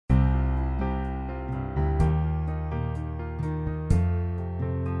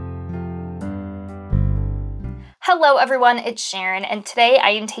Hello everyone, it's Sharon, and today I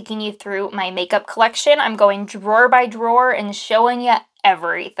am taking you through my makeup collection. I'm going drawer by drawer and showing you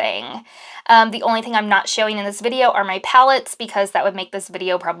everything. The only thing I'm not showing in this video are my palettes because that would make this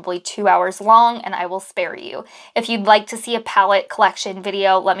video probably 2 hours long and I will spare you. If you'd like to see a palette collection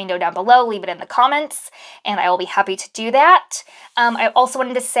video, let me know down below, leave it in the comments, and I will be happy to do that. I also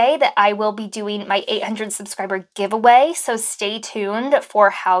wanted to say that I will be doing my 800 subscriber giveaway, so stay tuned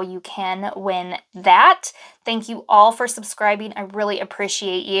for how you can win that. Thank you all for subscribing. I really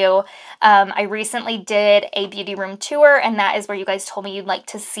appreciate you. I recently did a beauty room tour, and that is where you guys told me you'd like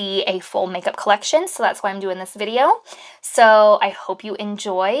to see a full makeup collection, so that's why I'm doing this video. So I hope you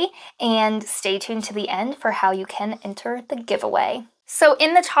enjoy, and stay tuned to the end for how you can enter the giveaway. So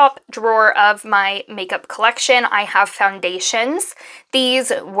in the top drawer of my makeup collection, I have foundations.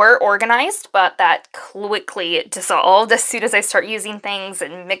 These were organized, but that quickly dissolved. As soon as I start using things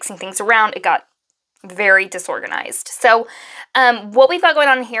and mixing things around, it got very disorganized. So what we've got going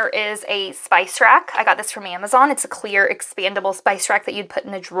on here is a spice rack. I got this from Amazon. It's a clear expandable spice rack that you'd put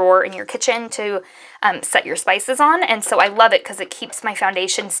in a drawer in your kitchen to set your spices on. And so I love it because it keeps my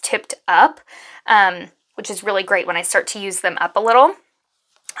foundations tipped up, which is really great when I start to use them up a little.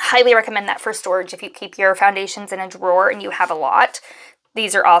 Highly recommend that for storage if you keep your foundations in a drawer and you have a lot.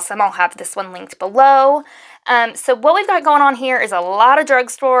 These are awesome. I'll have this one linked below. So what we've got going on here is a lot of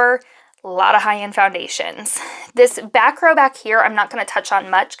drugstore, a lot of high-end foundations. This back row back here, I'm not going to touch on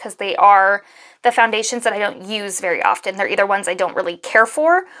much because they are the foundations that I don't use very often. They're either ones I don't really care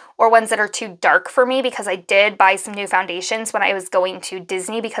for or ones that are too dark for me because I did buy some new foundations when I was going to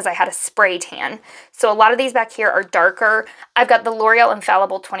Disney because I had a spray tan. So a lot of these back here are darker. I've got the L'Oreal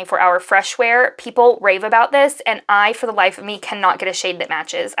Infallible 24-Hour Fresh Wear. People rave about this, and I, for the life of me, cannot get a shade that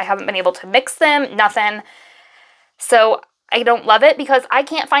matches. I haven't been able to mix them, nothing. So I don't love it because I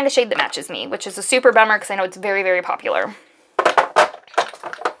can't find a shade that matches me, which is a super bummer because I know it's very, very popular.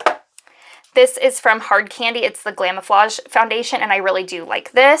 This is from Hard Candy. It's the Glamouflage foundation, and I really do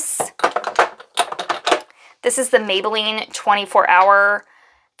like this. This is the Maybelline 24-Hour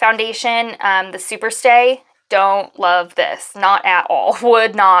foundation, the Superstay. Don't love this. Not at all.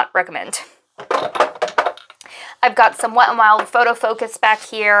 Would not recommend. I've got some Wet n Wild Photo Focus back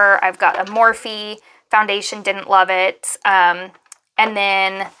here. I've got a Morphe foundation, didn't love it. And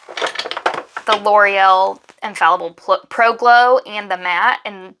then the L'Oreal Infallible Pro Glow and the matte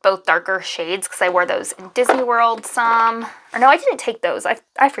in both darker shades because I wore those in Disney World some. Or no, I didn't take those.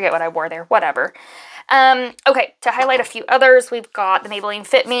 I forget what I wore there. Whatever. Okay, to highlight a few others, we've got the Maybelline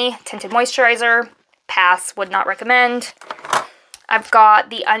Fit Me Tinted Moisturizer. Pass, would not recommend. I've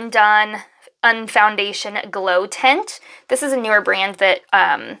got the Undone Unfoundation Glow Tint. This is a newer brand that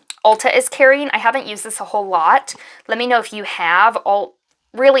Ulta is carrying. I haven't used this a whole lot. Let me know if you have.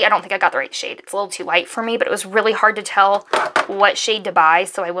 Really, I don't think I got the right shade. It's a little too light for me, but it was really hard to tell what shade to buy,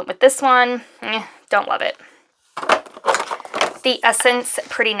 so I went with this one. Don't love it. The Essence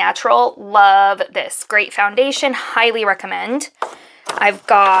Pretty Natural. Love this. Great foundation. Highly recommend. I've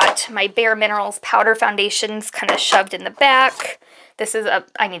got my Bare Minerals Powder Foundations kind of shoved in the back. This is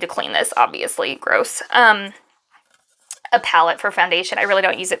I need to clean this, obviously. Gross. A palette for foundation. I really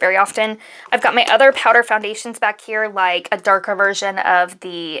don't use it very often. I've got my other powder foundations back here, like a darker version of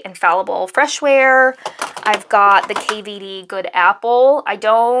the Infallible Fresh Wear. I've got the KVD Good Apple. I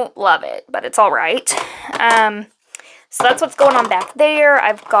don't love it, but it's all right. So that's what's going on back there.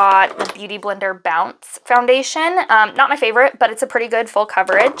 I've got the Beauty Blender Bounce foundation. Not my favorite, but it's a pretty good full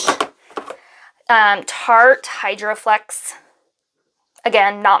coverage. Tarte Hydroflex.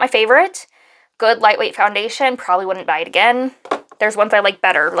 Again, not my favorite. Good lightweight foundation. Probably wouldn't buy it again. There's ones I like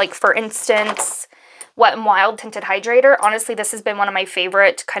better. Like, for instance, Wet n Wild Tinted Hydrator. Honestly, this has been one of my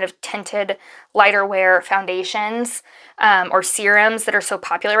favorite kind of tinted lighter wear foundations or serums that are so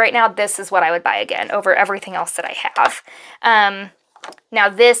popular right now. This is what I would buy again over everything else that I have. Now,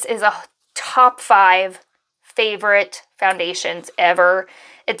 this is a top 5 favorite foundations ever.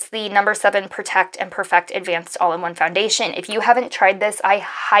 It's the No. 7 Protect and Perfect Advanced All-in-One Foundation. If you haven't tried this, I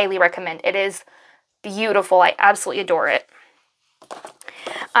highly recommend. It is beautiful. I absolutely adore it.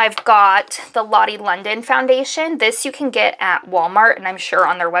 I've got the Lottie London foundation. This you can get at Walmart, and I'm sure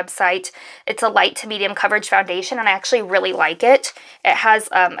on their website. It's a light to medium coverage foundation, and I actually really like it. It has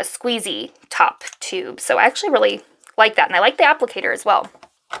a squeezy top tube, so I actually really like that, and I like the applicator as well.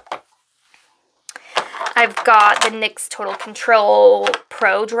 I've got the NYX Total Control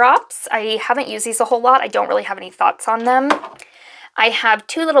Pro Drops. I haven't used these a whole lot. I don't really have any thoughts on them. I have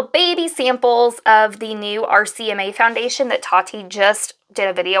 2 little baby samples of the new RCMA foundation that Tati just did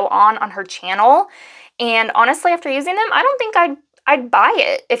a video on her channel. And honestly, after using them, I don't think I'd buy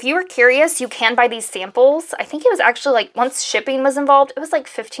it. If you were curious, you can buy these samples. I think it was actually like, once shipping was involved, it was like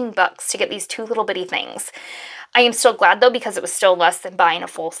 15 bucks to get these 2 little bitty things. I am still glad though, because it was still less than buying a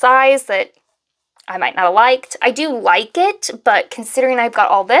full size that I might not have liked. I do like it, but considering I've got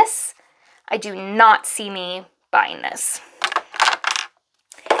all this, I do not see me buying this.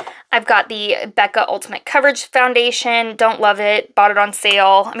 I've got the Becca Ultimate Coverage Foundation. Don't love it. Bought it on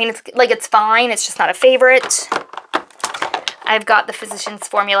sale. I mean, it's fine. It's just not a favorite. I've got the Physicians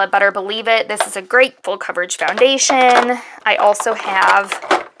Formula Better Believe It. This is a great full coverage foundation. I also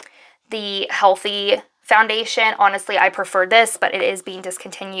have the Healthy Foundation. Honestly, I prefer this, but it is being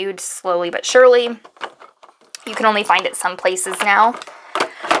discontinued slowly but surely. You can only find it some places now.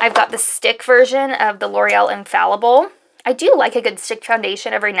 I've got the stick version of the L'Oreal Infallible. I do like a good stick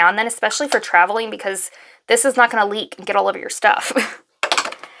foundation every now and then, especially for traveling, because this is not going to leak and get all over your stuff.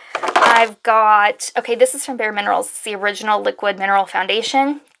 I've got, okay, this is from Bare Minerals. It's the original liquid mineral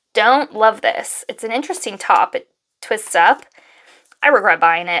foundation. Don't love this. It's an interesting top. It twists up. I regret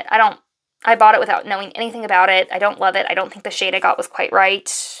buying it. I bought it without knowing anything about it. I don't love it. I don't think the shade I got was quite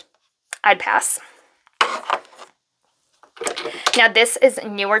right. I'd pass. Now this is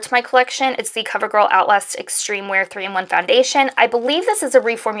newer to my collection. It's the CoverGirl Outlast Extreme Wear 3-in-1 Foundation. I believe this is a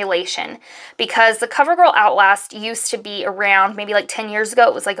reformulation because the CoverGirl Outlast used to be around maybe like 10 years ago.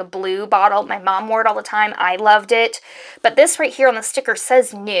 It was like a blue bottle. My mom wore it all the time. I loved it. But this right here on the sticker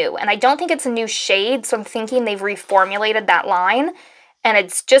says new, and I don't think it's a new shade, so I'm thinking they've reformulated that line, and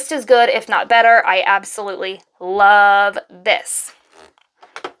it's just as good, if not better. I absolutely love this.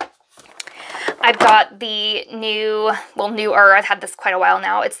 I've got the newer, I've had this quite a while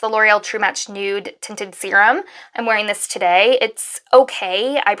now. It's the L'Oreal True Match Nude Tinted Serum. I'm wearing this today. It's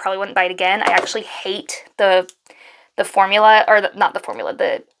okay. I probably wouldn't buy it again. I actually hate the formula, or not the formula,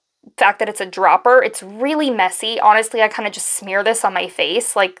 the fact that it's a dropper. It's really messy. Honestly, I kind of just smear this on my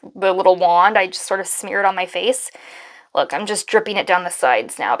face, like the little wand. I just sort of smear it on my face. Look, I'm just dripping it down the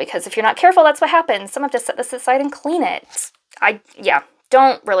sides now, because if you're not careful, that's what happens. So I'm going to have to set this aside and clean it. Yeah,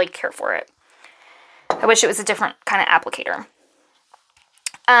 don't really care for it. I wish it was a different kind of applicator.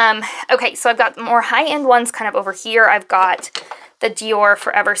 Okay, so I've got more high-end ones kind of over here. I've got the Dior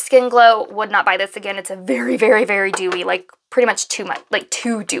Forever Skin Glow. Would not buy this again. It's a very, very, very dewy, like pretty much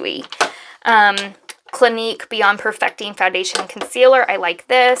too dewy. Clinique Beyond Perfecting Foundation and Concealer. I like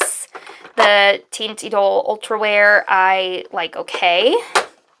this. The Teint Idole Ultra Wear. I like okay.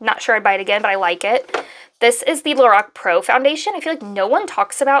 Not sure I'd buy it again, but I like it. This is the Lorac Pro Foundation. I feel like no one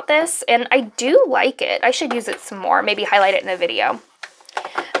talks about this, and I do like it. I should use it some more, maybe highlight it in a video.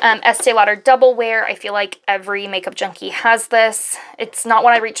 Estee Lauder Double Wear. I feel like every makeup junkie has this. It's not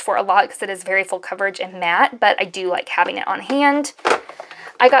what I reach for a lot because it is very full coverage and matte, but I do like having it on hand.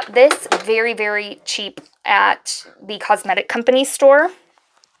 I got this very, very cheap at the cosmetic company store.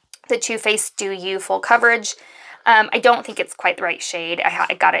 The Too Faced Do You Full Coverage. I don't think it's quite the right shade.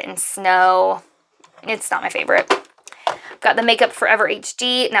 I got it in Snow. It's not my favorite. Got the Makeup Forever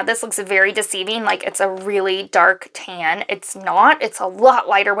HD. Now this looks very deceiving, like it's a really dark tan. It's not. It's a lot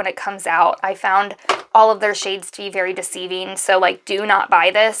lighter when it comes out. I found all of their shades to be very deceiving, so like do not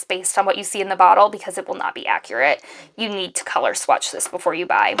buy this based on what you see in the bottle because it will not be accurate. You need to color swatch this before you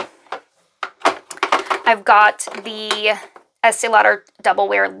buy. I've got the Estee Lauder Double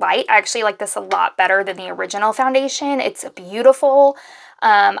Wear Light. I actually like this a lot better than the original foundation. It's beautiful.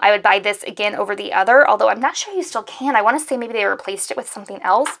 I would buy this again over the other, although I'm not sure you still can. I want to say maybe they replaced it with something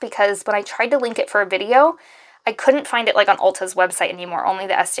else, because when I tried to link it for a video, I couldn't find it like on Ulta's website anymore, only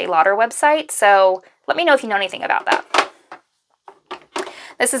the Estee Lauder website. So let me know if you know anything about that.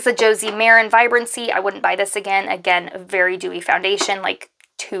 This is the Josie Marin Vibrancy. I wouldn't buy this again. Again, a very dewy foundation, like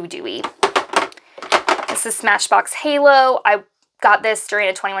too dewy. This is Smashbox Halo. I got this during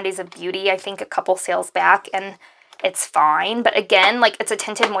a 21 Days of Beauty, I think a couple sales back, and it's fine. But again, like it's a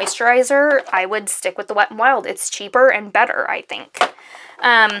tinted moisturizer. I would stick with the Wet n Wild. It's cheaper and better, I think.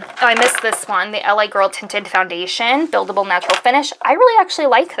 Oh, I missed this one, the LA Girl Tinted Foundation, Buildable Natural Finish. I really actually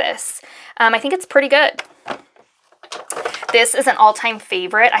like this. I think it's pretty good. This is an all-time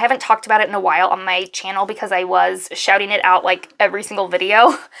favorite. I haven't talked about it in a while on my channel because I was shouting it out like every single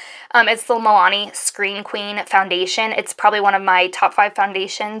video. It's the Milani Screen Queen Foundation. It's probably one of my top 5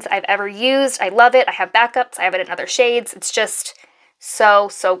 foundations I've ever used. I love it. I have backups. I have it in other shades. It's just so,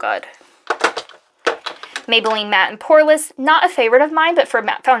 so good. Maybelline Matte and Poreless. Not a favorite of mine, but for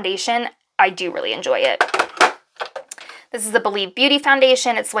matte foundation, I do really enjoy it. This is the Believe Beauty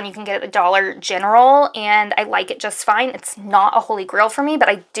Foundation. It's one you can get at the Dollar General, and I like it just fine. It's not a holy grail for me, but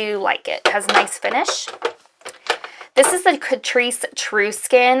I do like it. It has a nice finish. This is the Catrice True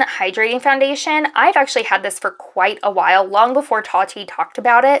Skin Hydrating Foundation. I've actually had this for quite a while, long before Tati talked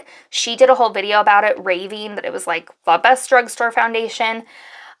about it. She did a whole video about it, raving that it was like the best drugstore foundation.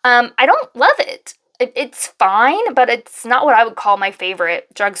 I don't love it. It's fine, but it's not what I would call my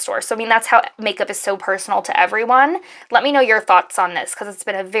favorite drugstore. So, I mean, that's how makeup is so personal to everyone. Let me know your thoughts on this, because it's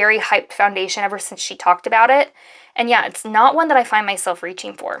been a very hyped foundation ever since she talked about it. And yeah, it's not one that I find myself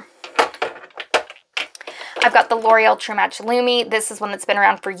reaching for. I've got the L'Oreal True Match Lumi. This is one that's been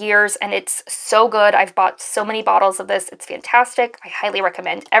around for years, and it's so good. I've bought so many bottles of this. It's fantastic. I highly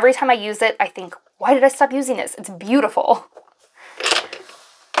recommend. Every time I use it, I think, why did I stop using this? It's beautiful.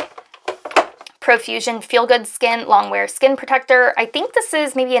 Profusion Feel Good Skin Longwear Skin Protector. I think this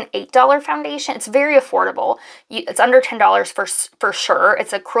is maybe an $8 foundation. It's very affordable. It's under $10 for sure.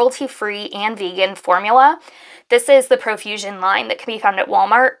 It's a cruelty-free and vegan formula. This is the Profusion line that can be found at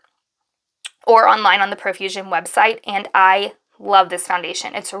Walmart or online on the Profusion website, and I love this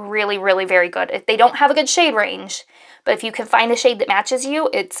foundation. It's really, really very good. They don't have a good shade range, but if you can find a shade that matches you,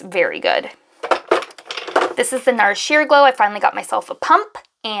 it's very good. This is the NARS Sheer Glow. I finally got myself a pump,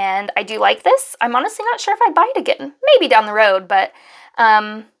 and I do like this. I'm honestly not sure if I'd buy it again. Maybe down the road, but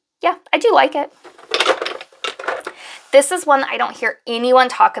yeah, I do like it. This is one that I don't hear anyone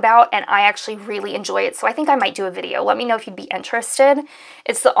talk about, and I actually really enjoy it, so I think I might do a video. Let me know if you'd be interested.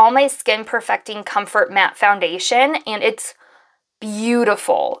 It's the All My Skin Perfecting Comfort Matte Foundation, and it's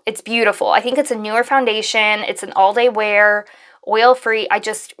beautiful. It's beautiful. I think it's a newer foundation. It's an all-day wear, oil-free. I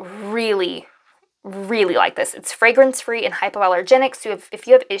just really like this. It's fragrance-free and hypoallergenic, so if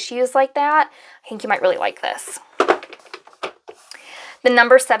you have issues like that, I think you might really like this. The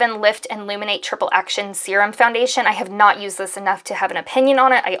No. 7 Lift and Illuminate Triple Action Serum Foundation. I have not used this enough to have an opinion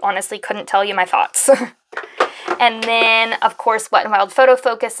on it. I honestly couldn't tell you my thoughts. And then, of course, Wet n Wild Photo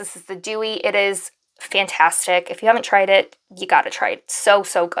Focus. This is the Dewy. It is fantastic. If you haven't tried it, you gotta try it. So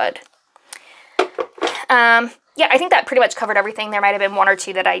good. Yeah, I think that pretty much covered everything. There might have been one or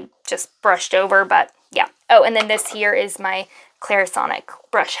two that I just brushed over, but yeah. Oh, and then this here is my Clarisonic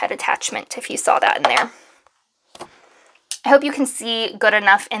brush head attachment, if you saw that in there. I hope you can see good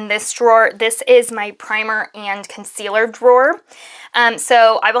enough in this drawer. This is my primer and concealer drawer.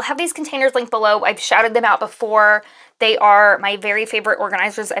 So I will have these containers linked below. I've shouted them out before. They are my very favorite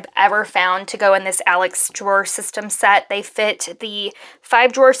organizers I've ever found to go in this Alex drawer system set. They fit the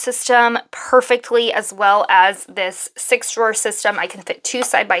 5-drawer system perfectly, as well as this 6-drawer system. I can fit 2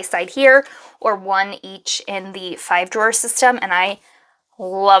 side by side here, or 1 each in the 5-drawer system, and I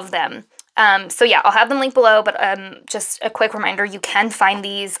love them. So yeah, I'll have them linked below, but just a quick reminder, you can find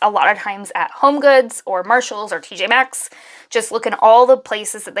these a lot of times at HomeGoods or Marshalls or TJ Maxx. Just look in all the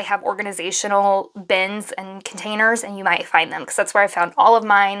places that they have organizational bins and containers, and you might find them, because that's where I found all of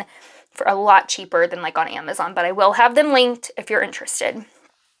mine for a lot cheaper than like on Amazon, but I will have them linked if you're interested.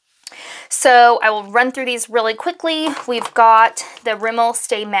 So I will run through these really quickly. We've got the Rimmel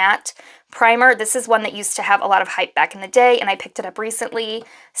Stay Matte Primer. This is one that used to have a lot of hype back in the day, and I picked it up recently.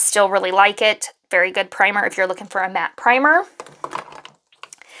 Still really like it. Very good primer if you're looking for a matte primer.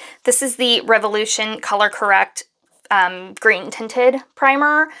 This is the Revolution Color Correct Green Tinted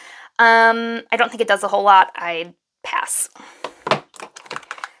Primer. I don't think it does a whole lot. I'd pass.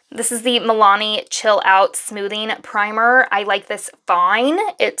 This is the Milani Chill Out Smoothing Primer. I like this fine.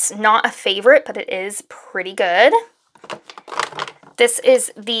 It's not a favorite, but it is pretty good. This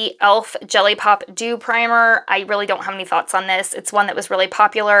is the e.l.f. Jelly Pop Dew Primer. I really don't have any thoughts on this. It's one that was really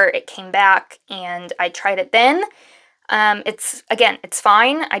popular. It came back, and I tried it then. Again, it's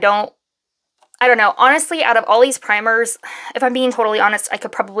fine. I don't know. Honestly, out of all these primers, if I'm being totally honest, I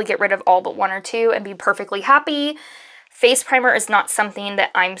could probably get rid of all but 1 or 2 and be perfectly happy. Face primer is not something that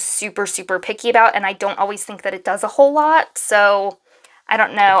I'm super picky about, and I don't always think that it does a whole lot, so I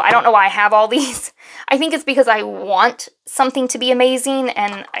don't know. I don't know why I have all these. I think it's because I want something to be amazing,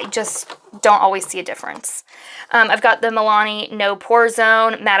 and I just don't always see a difference. I've got the Milani No Pore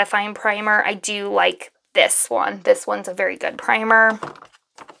Zone Mattifying Primer. I do like this one. This one's a very good primer.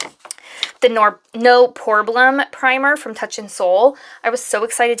 The No Problem Primer from Touch in Soul. I was so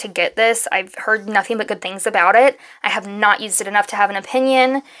excited to get this. I've heard nothing but good things about it. I have not used it enough to have an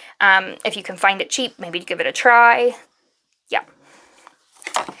opinion. If you can find it cheap, maybe give it a try. Yeah.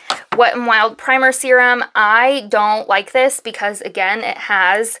 Wet n Wild Primer Serum. I don't like this because, again, it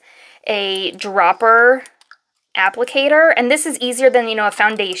has a dropper applicator, and this is easier than, you know, a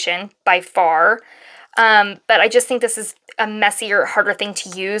foundation by far. But I just think this is a messier, harder thing to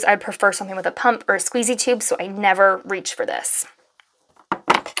use. I'd prefer something with a pump or a squeezy tube, so I never reach for this.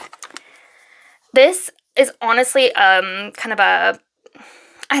 This is honestly kind of a,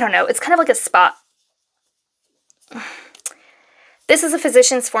 I don't know, it's kind of like a spot This is a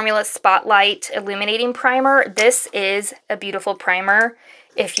Physicians Formula Spotlight Illuminating Primer. This is a beautiful primer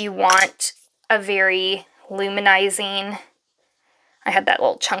if you want a very luminizing... I had that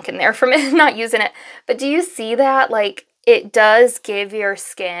little chunk in there from it, not using it. But do you see that? Like, it does give your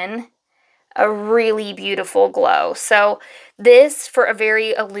skin a really beautiful glow. So this, for a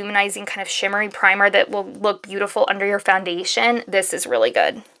very illuminizing kind of shimmery primer that will look beautiful under your foundation, this is really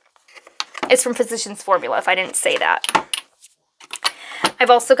good. It's from Physicians Formula, if I didn't say that. I've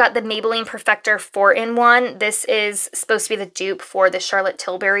also got the Maybelline Perfector 4-in-1. This is supposed to be the dupe for the Charlotte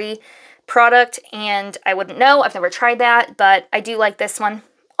Tilbury product, and I wouldn't know. I've never tried that, but I do like this one.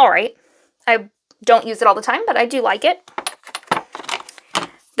 All right. I don't use it all the time, but I do like it.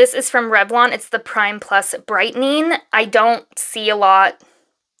 This is from Revlon. It's the Prime Plus Brightening. I don't see a lot.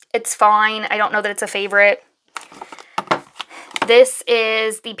 It's fine. I don't know that it's a favorite. This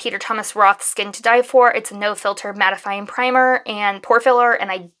is the Peter Thomas Roth Skin to Die For. It's a no-filter mattifying primer and pore filler,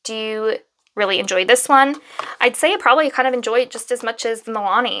 and I do really enjoy this one. I'd say I probably kind of enjoy it just as much as the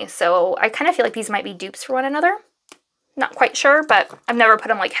Milani, so I kind of feel like these might be dupes for one another. Not quite sure, but I've never put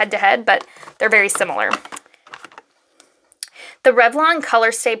them like head-to-head, but they're very similar. The Revlon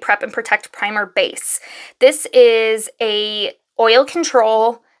Color Stay Prep and Protect Primer Base. This is a oil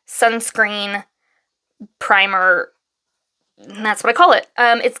control sunscreen primer. That's what I call it.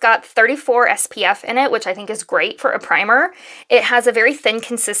 It's got 34 SPF in it, which I think is great for a primer. It has a very thin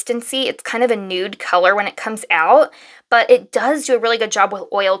consistency. It's kind of a nude color when it comes out, but it does do a really good job with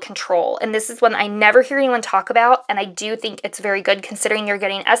oil control. And this is one I never hear anyone talk about, and I do think it's very good considering you're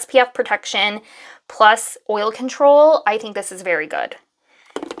getting SPF protection plus oil control. I think this is very good.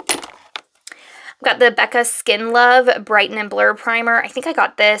 I've got the Becca Skin Love Brighten and Blur Primer. I think I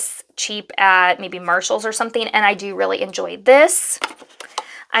got this cheap at maybe Marshall's or something, and I do really enjoy this.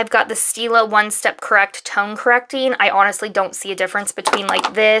 I've got the Stila One Step Correct Tone Correcting. I honestly don't see a difference between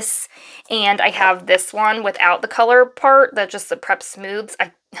like this and I have this one without the color part, that just the Prep Smooths.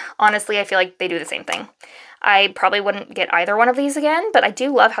 Honestly, I feel like they do the same thing. I probably wouldn't get either one of these again, but I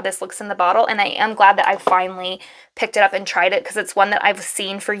do love how this looks in the bottle, and I am glad that I finally picked it up and tried it because it's one that I've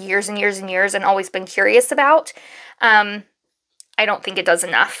seen for years and years and years and always been curious about. I don't think it does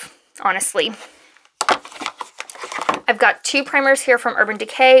enough, honestly. I've got two primers here from Urban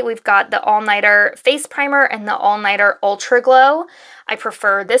Decay. We've got the All Nighter Face Primer and the All Nighter Ultra Glow. I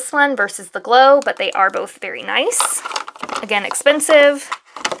prefer this one versus the Glow, but they are both very nice. Again, expensive.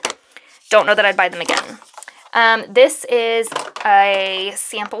 Don't know that I'd buy them again. This is a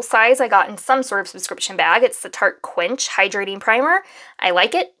sample size I got in some sort of subscription bag. It's the Tarte Quench Hydrating Primer. I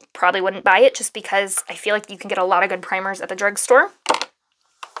like it. Probably wouldn't buy it just because I feel like you can get a lot of good primers at the drugstore.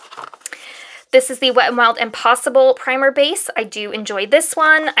 This is the Wet n Wild Impossible Primer Base. I do enjoy this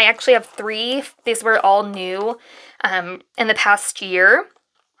one. I actually have 3. These were all new in the past year.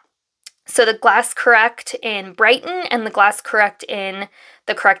 So the Glass Correct in Brighten and the Glass Correct in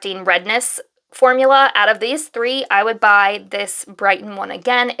the Correcting Redness formula. Out of these 3, I would buy this Brighten one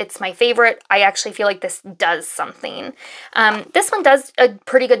again. It's my favorite. I actually feel like this does something. This one does a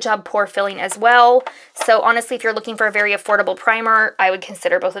pretty good job pore filling as well. So honestly, if you're looking for a very affordable primer, I would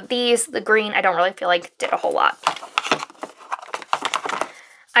consider both of these. The green, I don't really feel like did a whole lot.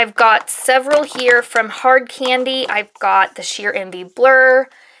 I've got several here from Hard Candy. I've got the Sheer Envy Blur,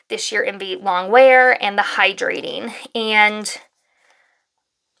 the Sheer Envy Long Wear, and the Hydrating. And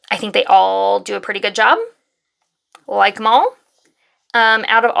I think they all do a pretty good job. Like them all.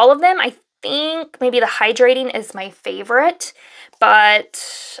 Out of all of them, I think maybe the Hydrating is my favorite,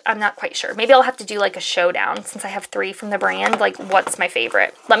 but I'm not quite sure. Maybe I'll have to do like a showdown since I have 3 from the brand. Like, what's my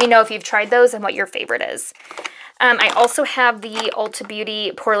favorite? Let me know if you've tried those and what your favorite is. I also have the Ulta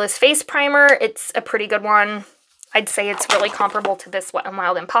Beauty Poreless Face Primer. It's a pretty good one. I'd say it's really comparable to this Wet n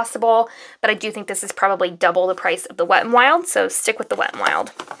Wild Impossible, but I do think this is probably double the price of the Wet n Wild, so stick with the Wet n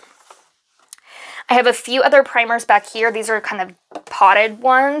Wild. I have a few other primers back here. These are kind of potted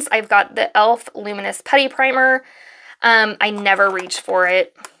ones. I've got the e.l.f. Luminous Putty Primer. I never reach for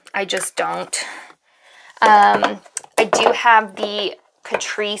it. I just don't. I do have the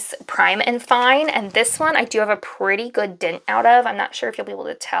Catrice Prime and Fine, and this one I do have a pretty good dent out of. I'm not sure if you'll be able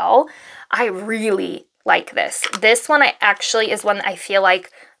to tell. I really like this. This one actually is one that I feel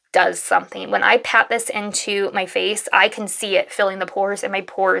like does something. When I pat this into my face, I can see it filling the pores and my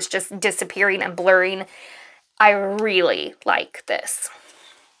pores just disappearing and blurring. I really like this.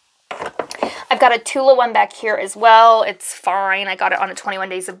 I've got a Tula one back here as well. It's fine. I got it on a 21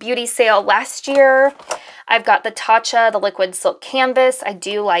 Days of Beauty sale last year. I've got the Tatcha, the Liquid Silk Canvas. I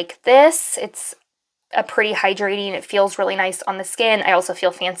do like this. It's a pretty hydrating. It feels really nice on the skin. I also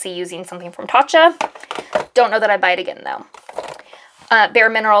feel fancy using something from Tatcha. Don't know that I'd buy it again, though. Bare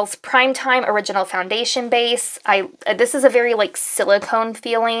Minerals Primetime Original Foundation Base. This is a very, like, silicone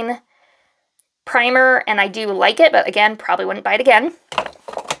feeling primer, and I do like it, but again, probably wouldn't buy it again.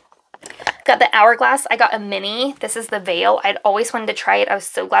 Got the Hourglass. I got a mini. This is the Veil. I'd always wanted to try it. I was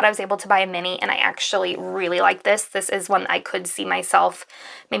so glad I was able to buy a mini, and I actually really like this. This is one I could see myself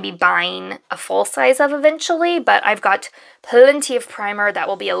maybe buying a full size of eventually, but I've got plenty of primer. That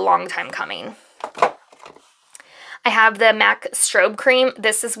will be a long time coming. I have the MAC Strobe Cream.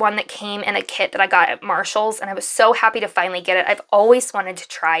 This is one that came in a kit that I got at Marshall's, and I was so happy to finally get it. I've always wanted to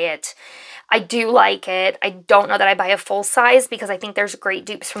try it. I do like it. I don't know that I buy a full size because I think there's great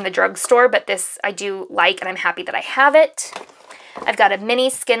dupes from the drugstore, but this I do like, and I'm happy that I have it. I've got a mini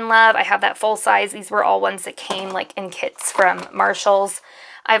Skin Love. I have that full size. These were all ones that came like in kits from Marshall's.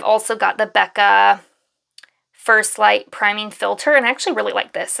 I've also got the Becca First Light Priming Filter, and I actually really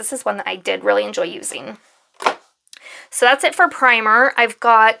like this. This is one that I did really enjoy using. So that's it for primer. I've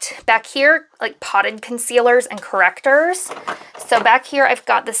got back here like potted concealers and correctors. So back here I've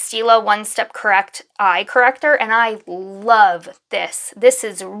got the Stila One Step Correct Eye Corrector, and I love this. This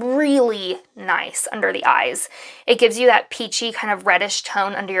is really nice under the eyes. It gives you that peachy kind of reddish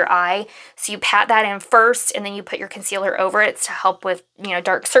tone under your eye. So you pat that in first and then you put your concealer over it to help with, you know,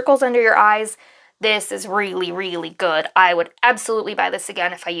 dark circles under your eyes. This is really, really good. I would absolutely buy this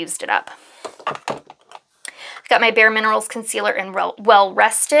again if I used it up. Got my Bare Minerals concealer in Well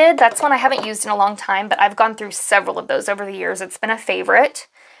Rested. That's one I haven't used in a long time, but I've gone through several of those over the years. It's been a favorite.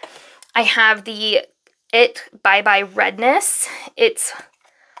 I have the It Bye Bye Redness. It's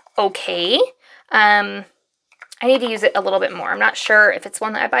okay. I need to use it a little bit more. I'm not sure if it's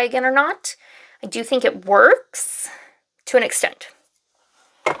one that I buy again or not. I do think it works to an extent.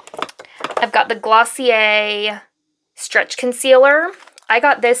 I've got the Glossier Stretch Concealer. I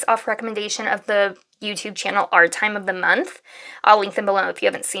got this off recommendation of the YouTube channel Our Time of the Month. I'll link them below if you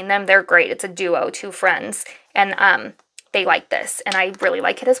haven't seen them. They're great. It's a duo, two friends, and they like this, and I really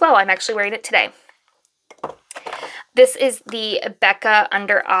like it as well. I'm actually wearing it today. This is the Becca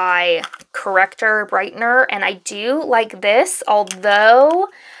Under Eye Corrector Brightener, and I do like this, although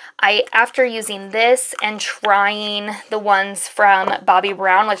after using this and trying the ones from Bobbi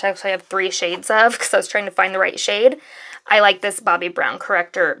Brown, which I actually have 3 shades of because I was trying to find the right shade, I like this Bobbi Brown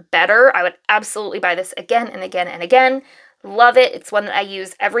corrector better. I would absolutely buy this again and again and again. Love it. It's one that I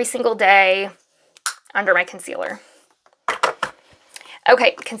use every single day under my concealer.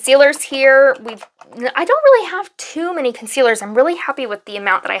 Okay, concealers here. I don't really have too many concealers. I'm really happy with the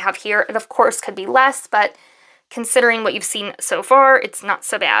amount that I have here. It, of course, could be less, but considering what you've seen so far, it's not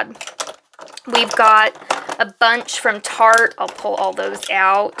so bad. We've got a bunch from Tarte. I'll pull all those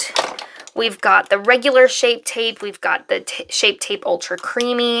out. We've got the regular Shape Tape. We've got the Shape Tape Ultra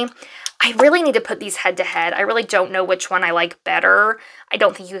Creamy. I really need to put these head to head. I really don't know which one I like better. I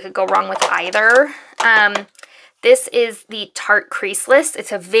don't think you could go wrong with either. This is the Tarte Creaseless.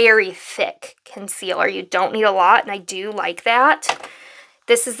 It's a very thick concealer. You don't need a lot, and I do like that.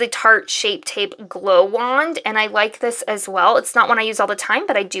 This is the Tarte Shape Tape Glow Wand, and I like this as well. It's not one I use all the time,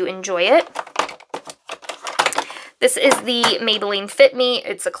 but I do enjoy it. This is the Maybelline Fit Me.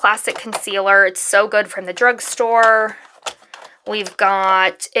 It's a classic concealer. It's so good from the drugstore. We've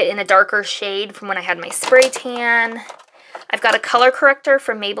got it in a darker shade from when I had my spray tan. I've got a color corrector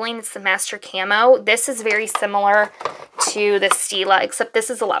from Maybelline. It's the Master Camo. This is very similar to the Stila, except this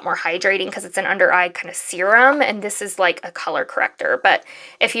is a lot more hydrating because it's an under-eye kind of serum, and this is like a color corrector. But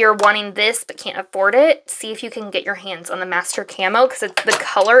if you're wanting this but can't afford it, see if you can get your hands on the Master Camo because the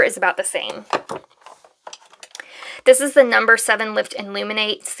color is about the same. This is the No. 7 Lift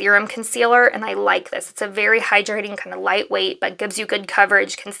Illuminate Serum Concealer, and I like this. It's a very hydrating, kind of lightweight, but gives you good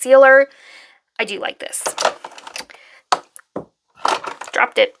coverage concealer. I do like this.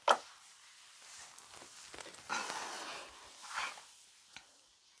 Dropped it.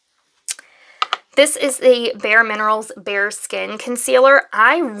 This is the Bare Minerals Bare Skin Concealer.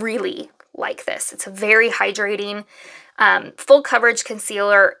 I really like this. It's a very hydrating, full coverage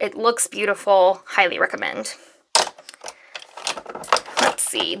concealer. It looks beautiful. Highly recommend. Let's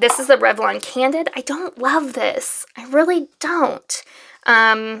see. This is the Revlon Candid. I don't love this. I really don't.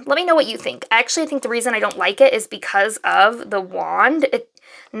 Let me know what you think. I actually think the reason I don't like it is because of the wand.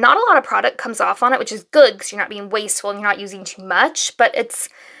 Not a lot of product comes off on it, which is good because you're not being wasteful and you're not using too much, but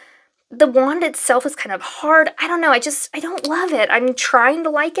the wand itself is kind of hard. I don't know. I don't love it. I'm trying to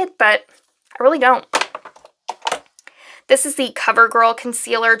like it, but I really don't. This is the CoverGirl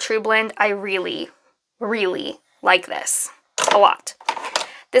Concealer True Blend. I really, really like this a lot.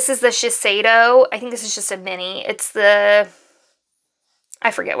 This is the Shiseido. I think this is just a mini. It's the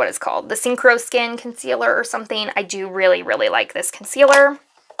I forget what it's called, the Synchro Skin Concealer or something. I do really, really like this concealer.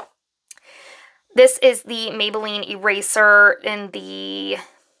 This is the Maybelline Eraser in the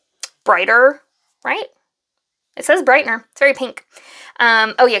Brighter, right? It says Brightener. It's very pink.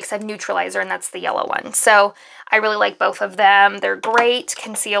 Oh yeah, because I have Neutralizer, and that's the yellow one. So I really like both of them. They're great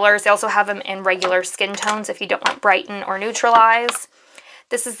concealers. They also have them in regular skin tones if you don't want brighten or neutralize.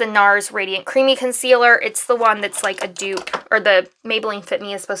 This is the NARS Radiant Creamy Concealer. It's the one that's like a dupe, or the Maybelline Fit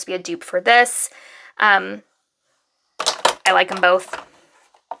Me is supposed to be a dupe for this. I like them both.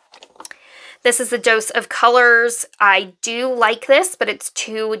 This is the Dose of Colors. I do like this, but it's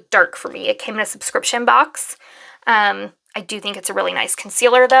too dark for me. It came in a subscription box. I do think it's a really nice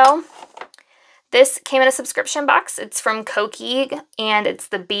concealer, though. This came in a subscription box. It's from Kokie, and it's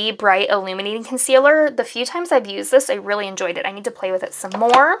the Be Bright Illuminating Concealer. The few times I've used this, I really enjoyed it. I need to play with it some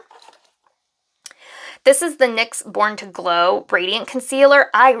more. This is the NYX Born to Glow Radiant Concealer.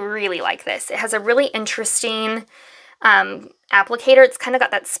 I really like this. It has a really interesting applicator. It's kind of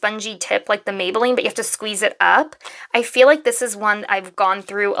got that spongy tip like the Maybelline, but you have to squeeze it up. I feel like this is one I've gone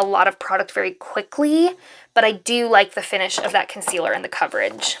through a lot of product very quickly, but I do like the finish of that concealer and the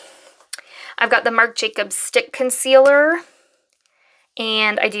coverage. I've got the Marc Jacobs Stick Concealer,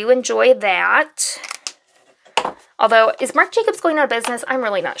 and I do enjoy that. Although, is Marc Jacobs going out of business? I'm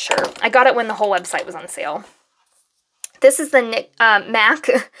really not sure. I got it when the whole website was on sale. This is the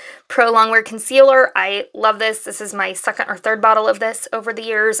MAC Pro Longwear Concealer. I love this. This is my second or third bottle of this over the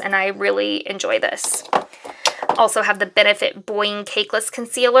years, and I really enjoy this. Also have the Benefit Boing Cakeless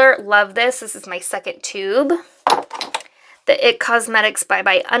Concealer. Love this. This is my second tube. The IT Cosmetics Bye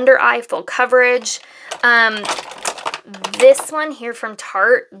Bye Under Eye Full Coverage. This one here from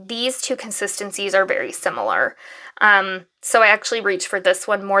Tarte, these two consistencies are very similar. So I actually reached for this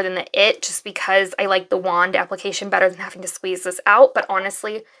one more than the IT, just because I like the wand application better than having to squeeze this out, but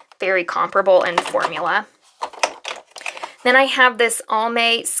honestly, very comparable in formula. Then I have this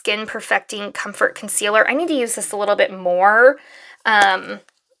Almay Skin Perfecting Comfort Concealer. I need to use this a little bit more. I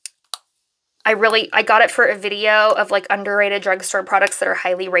got it for a video of like underrated drugstore products that are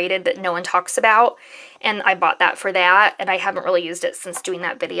highly rated that no one talks about, and I bought that for that, and I haven't really used it since doing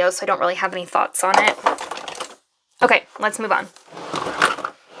that video, so I don't really have any thoughts on it. Okay, let's move on.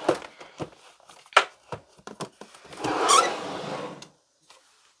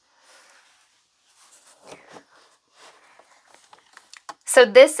 So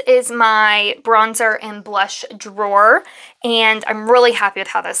this is my bronzer and blush drawer, and I'm really happy with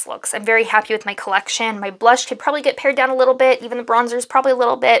how this looks. I'm very happy with my collection. My blush could probably get pared down a little bit, even the bronzer's probably a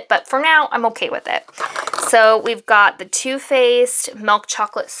little bit, but for now, I'm okay with it. So we've got the Too Faced Milk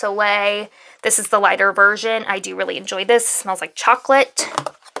Chocolate Soleil. This is the lighter version. I do really enjoy this. It smells like chocolate.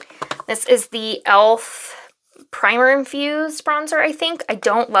 This is the e.l.f. Primer Infused Bronzer, I think. I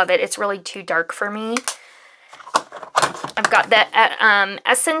don't love it. It's really too dark for me. I've got that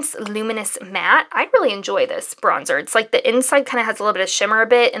Essence Luminous Matte. I really enjoy this bronzer. It's like the inside kind of has a little bit of shimmer a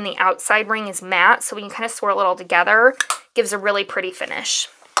bit, and the outside ring is matte, so when you kind of swirl it all together, gives a really pretty finish.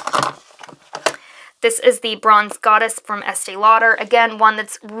 This is the Bronze Goddess from Estee Lauder. Again, one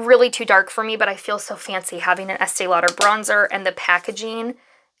that's really too dark for me, but I feel so fancy having an Estee Lauder bronzer, and the packaging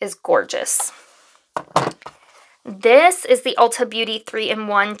is gorgeous. This is the Ulta Beauty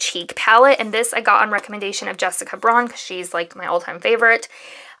 3-in-1 Cheek Palette, and this I got on recommendation of Jessica Braun because she's like my all-time favorite.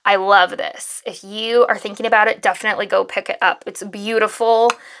 I love this. If you are thinking about it, definitely go pick it up. It's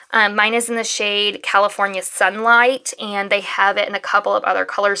beautiful. Mine is in the shade California Sunlight, and they have it in a couple of other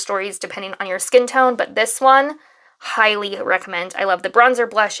color stories depending on your skin tone, but this one, highly recommend. I love the bronzer,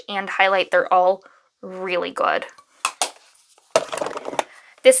 blush, and highlight. They're all really good.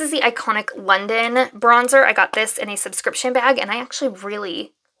 This is the Iconic London bronzer. I got this in a subscription bag, and I actually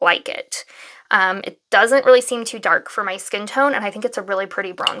really like it. It doesn't really seem too dark for my skin tone, and I think it's a really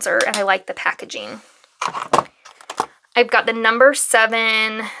pretty bronzer, and I like the packaging. I've got the No.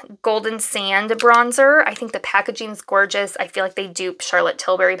 7 Golden Sand bronzer. I think the packaging's gorgeous. I feel like they dupe Charlotte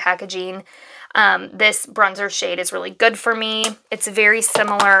Tilbury packaging. This bronzer shade is really good for me. It's very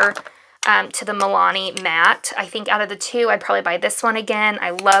similar to the Milani Matte. I think out of the two, I'd probably buy this one again. I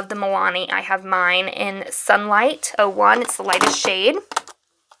love the Milani. I have mine in Sunlight 01. It's the lightest shade.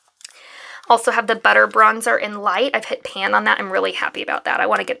 Also have the Butter Bronzer in Light. I've hit pan on that. I'm really happy about that. I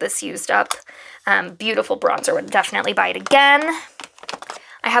want to get this used up. Beautiful bronzer. Would definitely buy it again.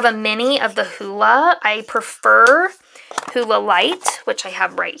 I have a mini of the Hoola. I prefer Hoola Light, which I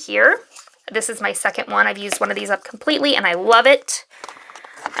have right here. This is my second one. I've used one of these up completely, and I love it.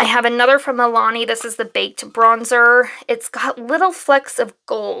 I have another from Milani. This is the Baked Bronzer. It's got little flecks of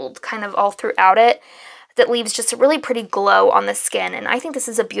gold kind of all throughout it. that leaves just a really pretty glow on the skin. And I think this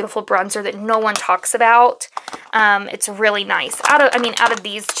is a beautiful bronzer that no one talks about. It's really nice. Out of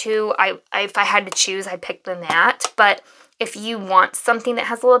these two, if I had to choose, I'd pick the matte. But if you want something that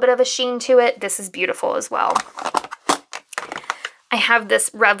has a little bit of a sheen to it, this is beautiful as well. I have this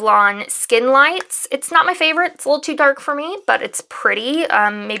Revlon Skin Lights. It's not my favorite. It's a little too dark for me, but it's pretty.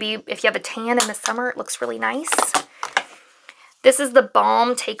 Maybe if you have a tan in the summer, it looks really nice. This is the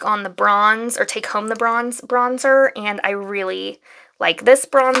Balm Take On the Bronze, or Take Home the Bronze bronzer, and I really like this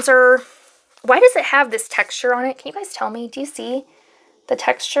bronzer. Why does it have this texture on it? Can you guys tell me? Do you see the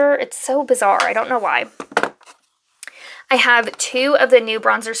texture? It's so bizarre. I don't know why. I have two of the new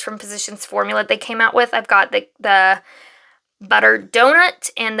bronzers from Physicians Formula they came out with. I've got the Butter Donut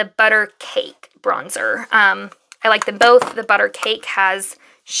and the Butter Cake bronzer. I like them both. The Butter Cake has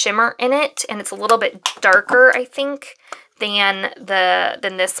shimmer in it, and it's a little bit darker, I think, than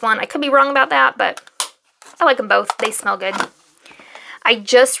this one. I could be wrong about that, but I like them both. They smell good. I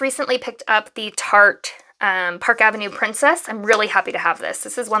just recently picked up the Tarte Park Avenue Princess. I'm really happy to have this.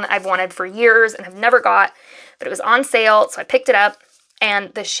 This is one that I've wanted for years and have never got, but it was on sale, so I picked it up,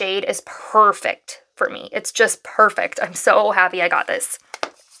 and the shade is perfect for me. It's just perfect. I'm so happy I got this.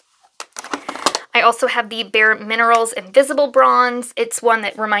 I also have the Bare Minerals Invisible Bronze. It's one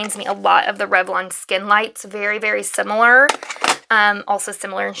that reminds me a lot of the Revlon Skin Lights. Very, very similar. Also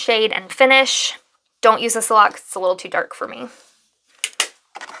similar in shade and finish. Don't use this a lot because it's a little too dark for me.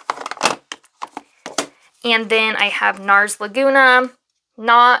 And then I have NARS Laguna.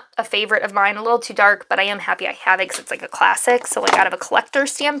 Not a favorite of mine, a little too dark, but I am happy I have it because it's like a classic. So like out of a collector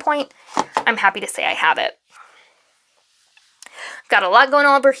standpoint, I'm happy to say I have it. Got a lot going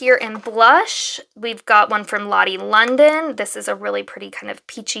on over here in blush. We've got one from Lottie London. This is a really pretty kind of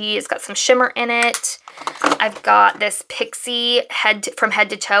peachy. It's got some shimmer in it. I've got this Pixie From Head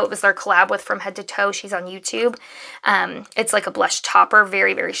to Toe. It was their collab with From Head to Toe. She's on YouTube. It's like a blush topper.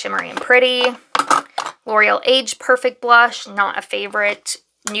 Very, very shimmery and pretty. L'Oreal Age Perfect Blush, not a favorite.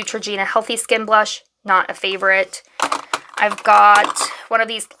 Neutrogena Healthy Skin Blush, not a favorite. I've got one of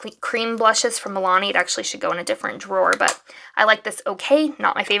these cream blushes from Milani. It actually should go in a different drawer, but I like this okay.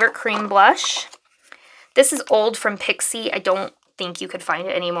 Not my favorite cream blush. This is old from Pixie. I don't think you could find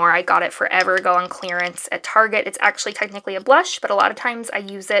it anymore. I got it forever ago on clearance at Target. It's actually technically a blush, but a lot of times I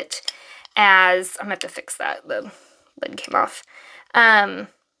use it as... I'm going to have to fix that. The lid came off.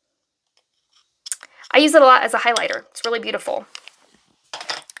 I use it a lot as a highlighter. It's really beautiful.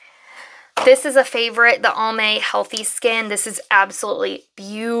 This is a favorite, the Almay Healthy Skin. This is absolutely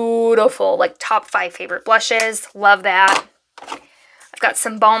beautiful. Like top 5 favorite blushes. Love that. I've got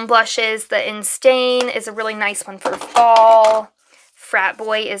some balm blushes. The In Stain is a really nice one for fall. Frat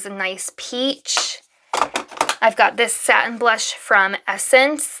Boy is a nice peach. I've got this satin blush from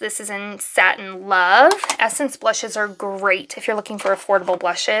Essence. This is in Satin Love. Essence blushes are great if you're looking for affordable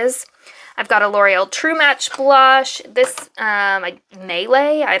blushes. I've got a L'Oreal True Match blush. This,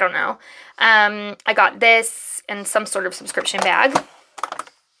 Melee, I don't know. I got this in some sort of subscription bag.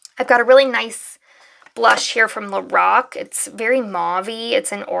 I've got a really nice blush here from Lorac. It's very mauve-y.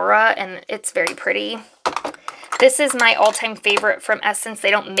 It's in Aura, and it's very pretty. This is my all-time favorite from Essence. They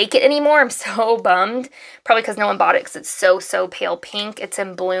don't make it anymore. I'm so bummed. Probably because no one bought it because it's so pale pink. It's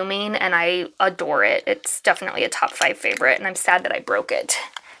in Blooming, and I adore it. It's definitely a top 5 favorite, and I'm sad that I broke it.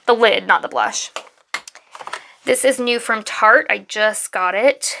 The lid, not the blush. This is new from Tarte. I just got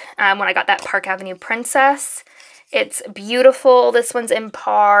it when I got that Park Avenue Princess. It's beautiful. This one's in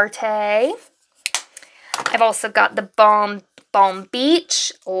Partey. I've also got the Balm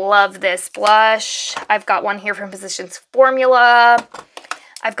Beach. Love this blush. I've got one here from Physicians Formula.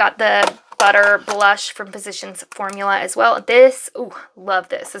 I've got the Butter Blush from Physicians Formula as well. This, ooh, love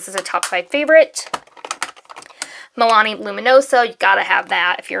this. This is a top 5 favorite. Milani Luminoso, you gotta have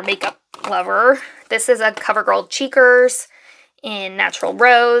that if you're a makeup lover. This is a CoverGirl Cheekers in Natural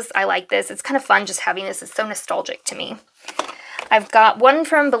Rose. I like this. It's kind of fun just having this. It's so nostalgic to me. I've got one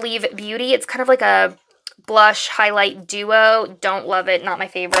from Believe Beauty. It's kind of like a blush highlight duo. Don't love it. Not my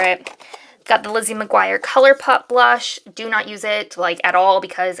favorite. Got the Lizzie McGuire ColourPop blush. Do not use it like at all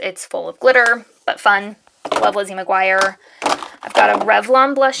because it's full of glitter, but fun. Love Lizzie McGuire. I've got a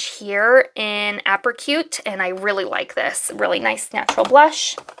Revlon blush here in Apricot, and I really like this. Really nice natural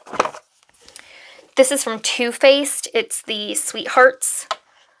blush. This is from Too Faced. It's the Sweethearts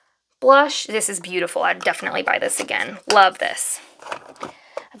blush. This is beautiful. I'd definitely buy this again. Love this.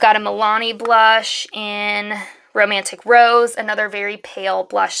 I've got a Milani blush in Romantic Rose, another very pale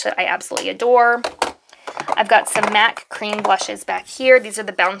blush that I absolutely adore. I've got some MAC cream blushes back here. These are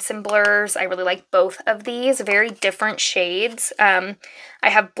the Bounce and Blurs. I really like both of these. Very different shades. I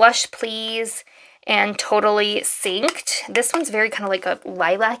have Blush Please and totally synced. This one's very kind of like a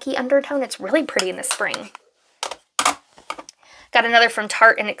lilac-y undertone. It's really pretty in the spring. Got another from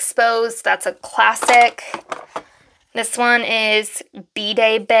Tarte and Exposed. That's a classic. This one is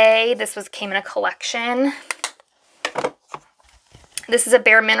B-Day Bay. This came in a collection. This is a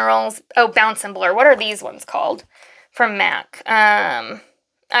Bare Minerals. Oh, Bounce and Blur. What are these ones called? From MAC. I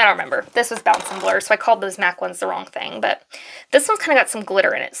don't remember. This was Bounce and Blur, so I called those MAC ones the wrong thing. But this one's kind of got some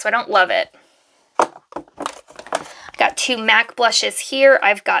glitter in it, so I don't love it. Got two MAC blushes here.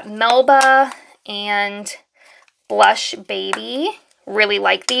 I've got Melba and Blush Baby. Really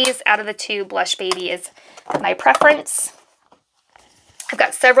like these. Out of the two, Blush Baby is my preference. I've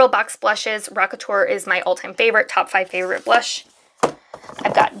got several box blushes. Rockateur is my all-time favorite, top 5 favorite blush.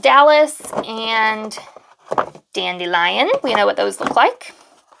 I've got Dallas and Dandelion. We know what those look like.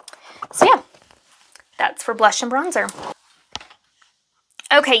 So yeah, that's for blush and bronzer.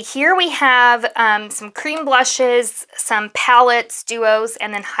 Okay, here we have some cream blushes, some palettes, duos,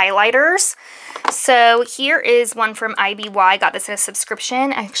 and then highlighters. So here is one from IBY. I got this in a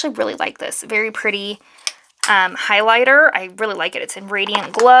subscription. I actually really like this. Very pretty highlighter. I really like it. It's in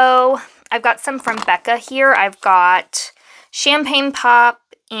Radiant Glow. I've got some from Becca here. I've got Champagne Pop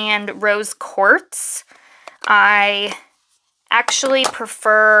and Rose Quartz. I actually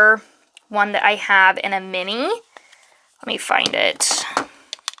prefer one that I have in a mini. Let me find it.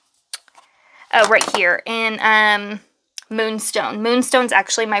 Oh, right here in Moonstone. Moonstone's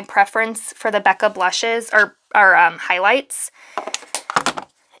actually my preference for the Becca blushes or highlights.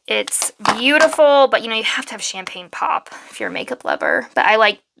 It's beautiful, but you know, you have to have Champagne Pop if you're a makeup lover. But I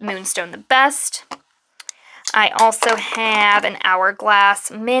like Moonstone the best. I also have an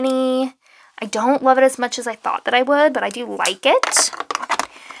Hourglass Mini. I don't love it as much as I thought that I would, but I do like it.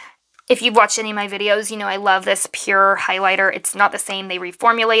 If you've watched any of my videos, you know I love this pure highlighter. It's not the same. They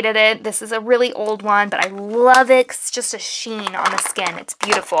reformulated it. This is a really old one, but I love it. It's just a sheen on the skin. It's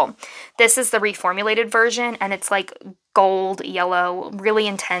beautiful. This is the reformulated version, and it's like gold, yellow, really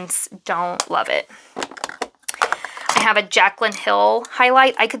intense. Don't love it. I have a Jaclyn Hill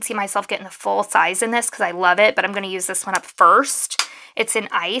highlight. I could see myself getting the full size in this because I love it, but I'm going to use this one up first. It's in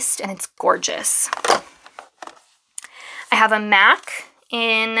Iced, and it's gorgeous. I have a MAC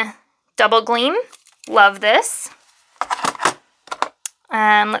in Double Gleam. Love this.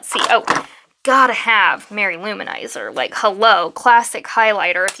 Let's see. Oh, gotta have Mary Luminizer. Like, hello. Classic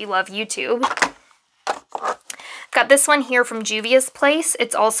highlighter if you love YouTube. Got this one here from Juvia's Place.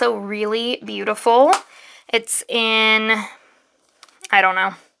 It's also really beautiful. It's in, I don't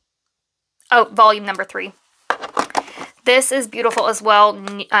know. Oh, volume number 3. This is beautiful as well.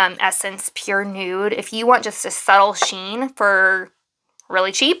 Essence Pure Nude. If you want just a subtle sheen for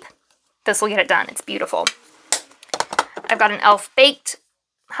really cheap, this will get it done. It's beautiful. I've got an e.l.f. Baked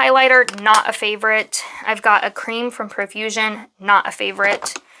highlighter, not a favorite. I've got a cream from Profusion, not a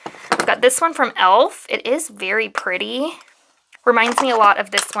favorite. I've got this one from e.l.f. It is very pretty. Reminds me a lot of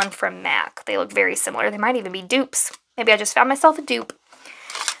this one from MAC. They look very similar. They might even be dupes. Maybe I just found myself a dupe.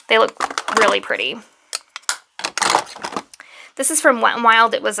 They look really pretty. This is from Wet n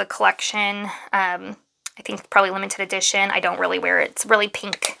Wild. It was a collection. I think probably limited edition. I don't really wear it. It's really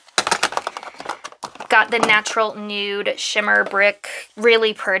pink. Got the Natural Nude Shimmer Brick.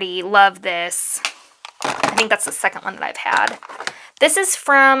 Really pretty. Love this. I think that's the second one that I've had. This is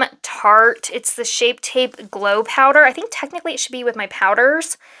from Tarte. It's the Shape Tape Glow Powder. I think technically it should be with my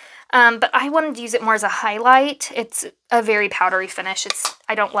powders, but I wanted to use it more as a highlight. It's a very powdery finish.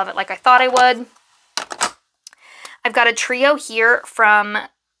 I don't love it like I thought I would. I've got a trio here from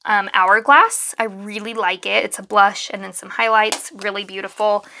Hourglass. I really like it. It's a blush and then some highlights. Really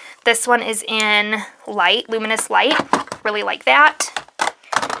beautiful. This one is in Light, Luminous Light. Really like that.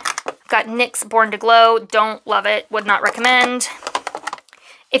 Got NYX Born to Glow. Don't love it. Would not recommend.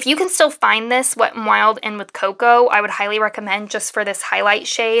 If you can still find this Wet n Wild and with Cocoa, I would highly recommend just for this highlight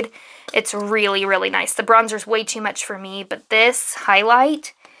shade. It's really, really nice. The bronzer's way too much for me, but this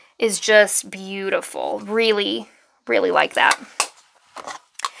highlight is just beautiful. Really, really like that.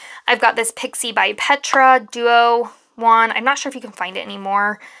 I've got this Pixie by Petra Duo one. I'm not sure if you can find it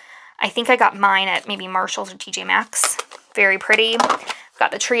anymore. I think I got mine at maybe Marshall's or TJ Maxx. Very pretty. I've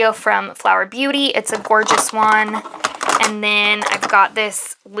got the trio from Flower Beauty. It's a gorgeous one. And then I've got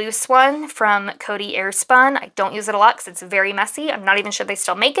this loose one from Coty Airspun. I don't use it a lot because it's very messy. I'm not even sure they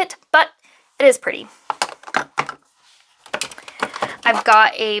still make it, but it is pretty. I've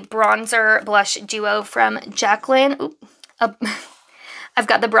got a bronzer blush duo from Jaclyn. I've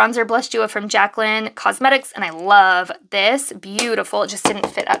got the bronzer blush duo from Jaclyn Cosmetics, and I love this. Beautiful. It just didn't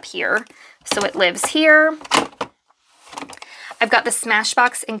fit up here, so it lives here. I've got the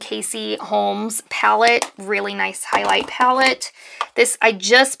Smashbox and Casey Holmes palette, really nice highlight palette. This I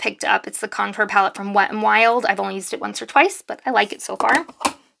just picked up. It's the contour palette from Wet n Wild. I've only used it once or twice, but I like it so far.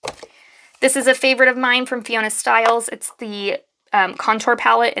 This is a favorite of mine from Fiona Styles. It's the contour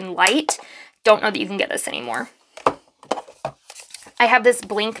palette in light. Don't know that you can get this anymore. I have this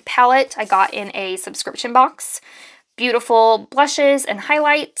Blink palette I got in a subscription box. Beautiful blushes and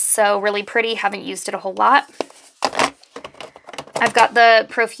highlights, so really pretty. Haven't used it a whole lot. I've got the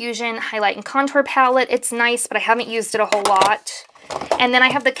Profusion highlight and contour palette. It's nice, but I haven't used it a whole lot. And then I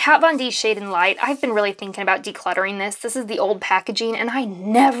have the Kat Von D Shade and Light. I've been really thinking about decluttering this. This is the old packaging, and I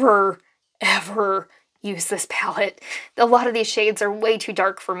never, ever use this palette. A lot of these shades are way too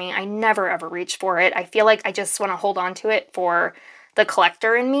dark for me. I never, ever reach for it. I feel like I just want to hold on to it for the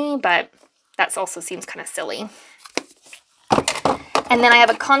collector in me, but that also seems kind of silly. And then I have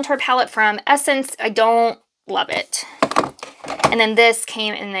a contour palette from Essence. I don't love it. And then this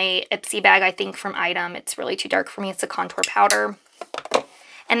came in a Ipsy bag, I think, from Item. It's really too dark for me. It's a contour powder.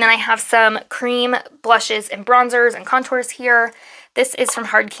 And then I have some cream blushes and bronzers and contours here. This is from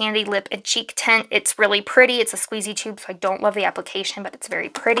Hard Candy Lip and Cheek Tint. It's really pretty. It's a squeezy tube, so I don't love the application, but it's very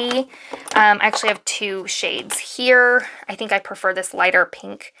pretty. I actually have two shades here. I think I prefer this lighter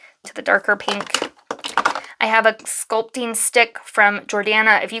pink to the darker pink. I have a sculpting stick from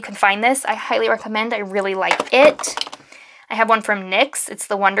Jordana. If you can find this, I highly recommend. I really like it. I have one from NYX. It's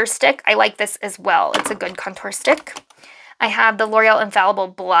the Wonder Stick. I like this as well. It's a good contour stick. I have the L'Oreal Infallible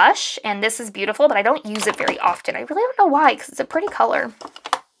Blush, and this is beautiful, but I don't use it very often. I really don't know why, because it's a pretty color.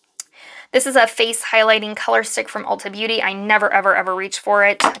 This is a face highlighting color stick from Ulta Beauty. I never, ever, ever reach for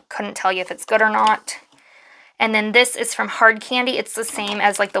it. I couldn't tell you if it's good or not. And then this is from Hard Candy. It's the same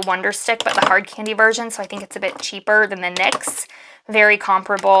as like the Wonder Stick, but the Hard Candy version, so I think it's a bit cheaper than the NYX. Very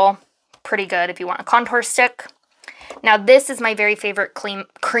comparable. Pretty good if you want a contour stick. Now this is my very favorite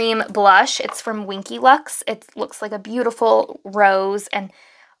cream blush. It's from Winky Lux. It looks like a beautiful rose, and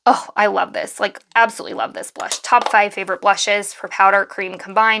oh, I love this. Like, absolutely love this blush. Top 5 favorite blushes for powder, cream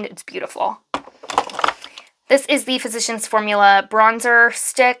combined. It's beautiful. This is the Physicians Formula bronzer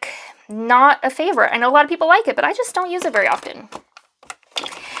stick. Not a favorite. I know a lot of people like it, but I just don't use it very often.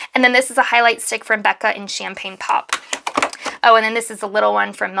 And then this is a highlight stick from Becca in Champagne Pop. Oh, and then this is a little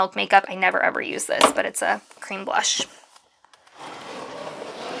one from Milk Makeup. I never ever use this, but it's a cream blush.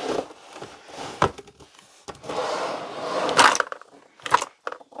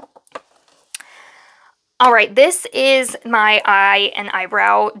 All right, this is my eye and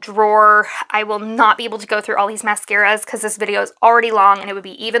eyebrow drawer. I will not be able to go through all these mascaras because this video is already long and it would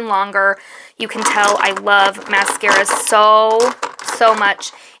be even longer. You can tell I love mascaras so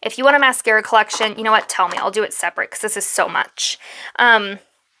much. If you want a mascara collection, you know what? Tell me. I'll do it separate because this is so much.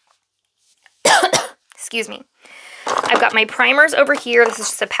 Excuse me. I've got my primers over here. This is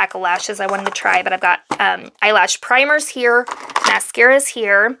just a pack of lashes I wanted to try, but I've got eyelash primers here, mascaras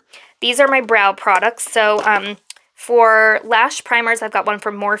here. These are my brow products. So for lash primers, I've got one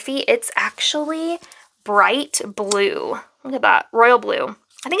from Morphe. It's actually bright blue. Look at that. Royal blue.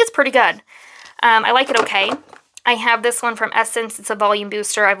 I think it's pretty good. I like it okay. I have this one from Essence. It's a volume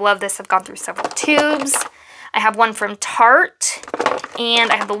booster. I've loved this. I've gone through several tubes. I have one from Tarte,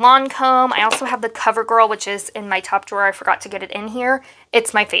 and I have the Lancome. I also have the CoverGirl, which is in my top drawer. I forgot to get it in here.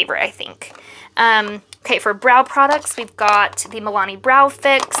 It's my favorite, I think. Okay, for brow products, we've got the Milani Brow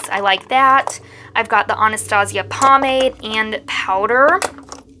Fix. I like that. I've got the Anastasia pomade and powder.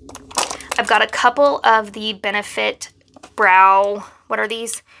 I've got a couple of the Benefit brow, what are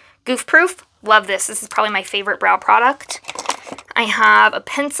these? Goof Proof. Love this. This is probably my favorite brow product. I have a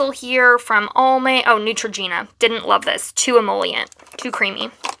pencil here from Almay. Oh, Neutrogena. Didn't love this. Too emollient. Too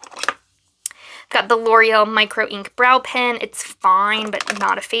creamy. Got the L'Oreal Micro Ink Brow Pen. It's fine, but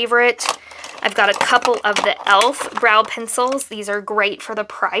not a favorite. I've got a couple of the e.l.f. brow pencils. These are great for the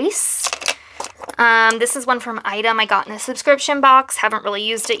price. This is one from Item I got in a subscription box. Haven't really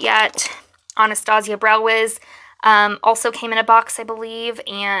used it yet. Anastasia Brow Wiz. Also came in a box, I believe,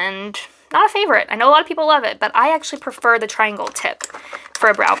 and not a favorite. I know a lot of people love it, but I actually prefer the triangle tip for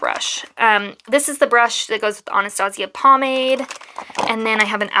a brow brush. This is the brush that goes with the Anastasia pomade, and then I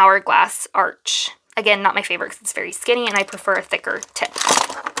have an Hourglass Arch. Again, not my favorite because it's very skinny, and I prefer a thicker tip.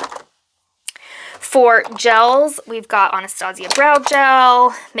 For gels, we've got Anastasia Brow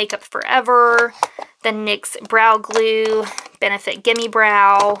Gel, Makeup Forever, the NYX Brow Glue, Benefit Gimme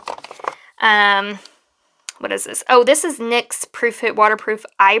Brow. What is this? Oh, this is NYX Proof It Waterproof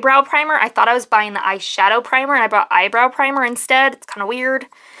Eyebrow Primer. I thought I was buying the eyeshadow primer, and I bought eyebrow primer instead. It's kind of weird.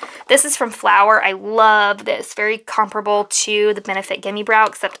 This is from Flower. I love this. Very comparable to the Benefit Gimme Brow,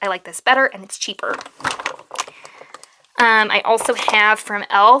 except I like this better, and it's cheaper. I also have from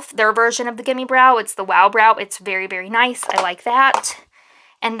e.l.f. their version of the Gimme Brow. It's the Wow Brow. It's very, very nice. I like that.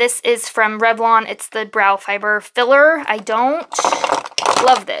 And this is from Revlon. It's the Brow Fiber Filler. I don't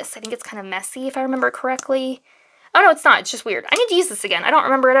love this. I think it's kind of messy if I remember correctly. Oh, no, it's not. It's just weird. I need to use this again. I don't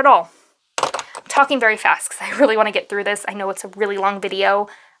remember it at all. I'm talking very fast because I really want to get through this. I know it's a really long video.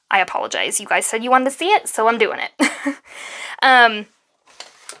 I apologize. You guys said you wanted to see it, so I'm doing it.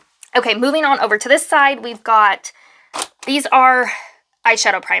 Okay, moving on over to this side, we've got, these are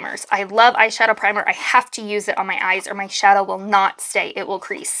eyeshadow primers. I love eyeshadow primer. I have to use it on my eyes or my shadow will not stay. It will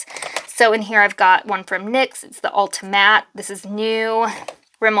crease. So in here I've got one from NYX. It's the Ulta Matte. This is new.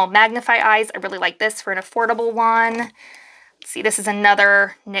 Rimmel Magnify Eyes. I really like this for an affordable one. Let's see, this is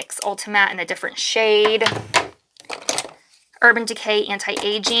another NYX Ulta Matte in a different shade. Urban Decay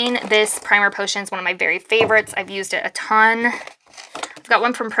Anti-Aging. This primer potion is one of my very favorites. I've used it a ton. I've got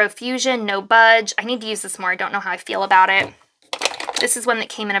one from Profusion, No Budge. I need to use this more. I don't know how I feel about it. This is one that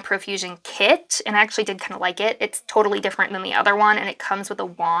came in a Profusion kit, and I actually did kind of like it. It's totally different than the other one, and it comes with a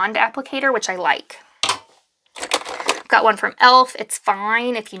wand applicator, which I like. I've got one from e.l.f. It's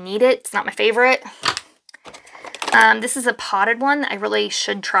fine if you need it. It's not my favorite. This is a potted one that I really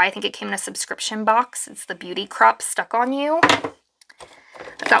should try. I think it came in a subscription box. It's the Beauty Crop Stuck On You.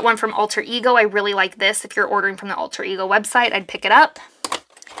 I've got one from Alter Ego. I really like this. If you're ordering from the Alter Ego website, I'd pick it up.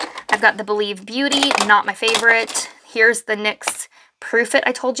 I've got the Believe Beauty, not my favorite. Here's the NYX Proof It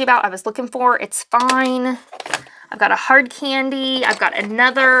I told you about I was looking for. It's fine. I've got a Hard Candy. I've got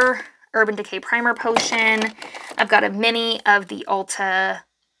another Urban Decay Primer Potion. I've got a mini of the Ulta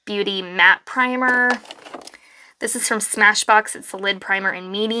Beauty Matte Primer. This is from Smashbox. It's the lid primer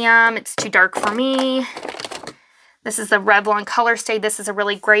in medium. It's too dark for me. This is the Revlon Color Stay. This is a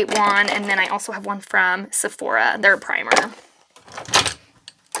really great one. And then I also have one from Sephora, their primer.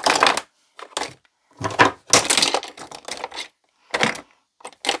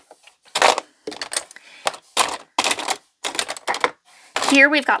 Here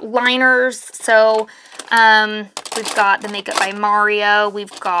we've got liners. So we've got the Makeup by Mario.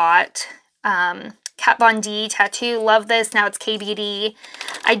 We've got Kat Von D Tattoo. Love this. Now it's KVD.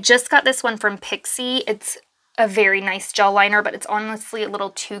 I just got this one from Pixi. It's a very nice gel liner, but it's honestly a little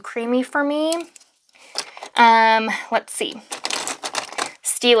too creamy for me. Let's see.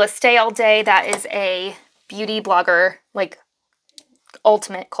 Stila Stay All Day. That is a beauty blogger, like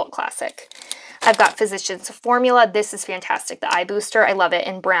ultimate cult classic. I've got Physicians Formula. This is fantastic. The eye booster. I love it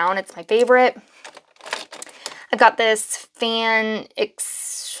in brown. It's my favorite. I've got this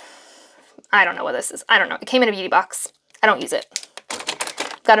I don't know what this is. I don't know. It came in a beauty box. I don't use it.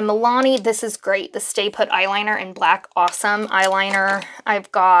 Got a Milani. This is great. The Stay Put eyeliner in black. Awesome eyeliner.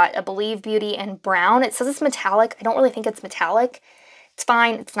 I've got a Believe Beauty in brown. It says it's metallic. I don't really think it's metallic. It's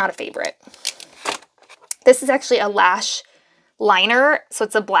fine. It's not a favorite. This is actually a lash liner. So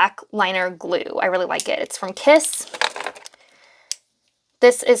it's a black liner glue. I really like it. It's from Kiss.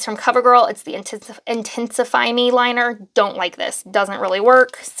 This is from CoverGirl. It's the Intensify Me liner. Don't like this. Doesn't really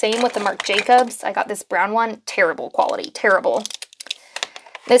work. Same with the Marc Jacobs. I got this brown one. Terrible quality. Terrible.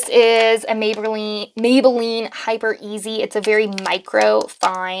 This is a Maybelline Hyper Easy. It's a very micro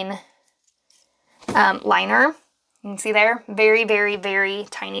fine liner. You can see there. Very, very, very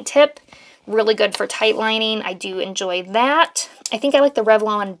tiny tip. Really good for tight lining. I do enjoy that. I think I like the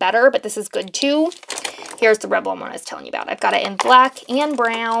Revlon one better, but this is good too. Here's the Revlon one I was telling you about. I've got it in black and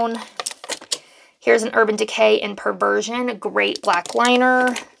brown. Here's an Urban Decay in Perversion. Great black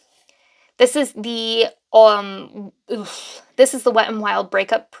liner. This is the this is the Wet n Wild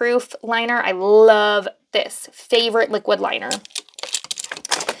Breakup Proof liner. I love this. Favorite liquid liner.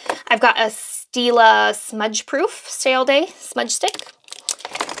 I've got a Stila Smudge Proof Stay All Day Smudge Stick.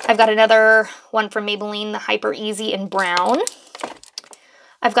 I've got another one from Maybelline, the Hyper Easy in brown.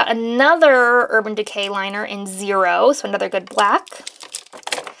 I've got another Urban Decay liner in Zero, so another good black.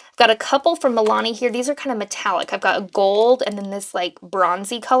 I've got a couple from Milani here. These are kind of metallic. I've got a gold and then this like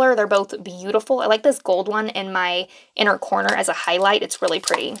bronzy color. They're both beautiful. I like this gold one in my inner corner as a highlight. It's really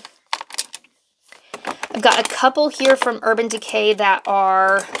pretty. I've got a couple here from Urban Decay that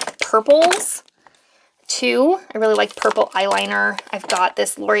are purples too. I really like purple eyeliner. I've got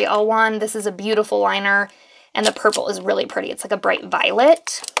this L'Oreal one. This is a beautiful liner. And the purple is really pretty. It's like a bright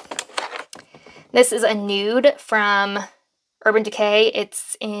violet. This is a nude from Urban Decay.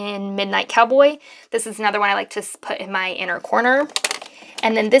 It's in Midnight Cowboy. This is another one I like to put in my inner corner.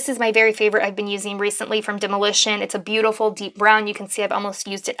 And then this is my very favorite I've been using recently from Demolition. It's a beautiful deep brown. You can see I've almost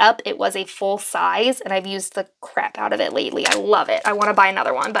used it up. It was a full size and I've used the crap out of it lately. I love it. I want to buy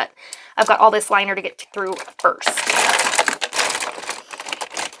another one, but I've got all this liner to get through first.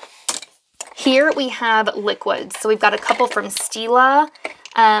 Here we have liquids. So we've got a couple from Stila.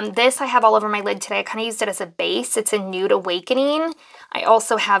 This I have all over my lid today. I kind of used it as a base. It's a Nude Awakening. I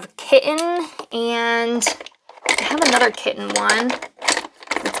also have Kitten, and I have another Kitten one.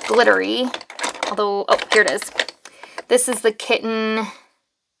 It's glittery, although, oh, here it is. This is the Kitten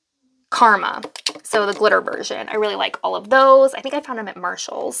Karma, so the glitter version. I really like all of those. I think I found them at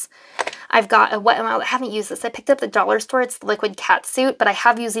Marshall's. I've got a Wet n Wild. I haven't used this. I picked up the dollar store. It's the Liquid Cat Suit, but I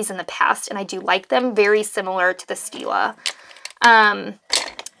have used these in the past, and I do like them. Very similar to the Stila.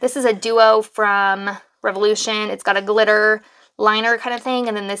 This is a duo from Revolution. It's got a glitter liner kind of thing,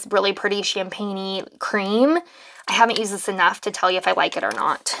 and then this really pretty champagne-y cream. I haven't used this enough to tell you if I like it or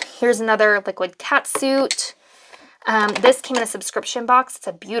not. Here's another Liquid Cat Suit. This came in a subscription box. It's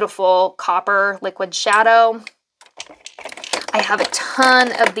a beautiful copper liquid shadow. I have a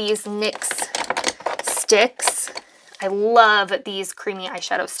ton of these NYX sticks. I love these creamy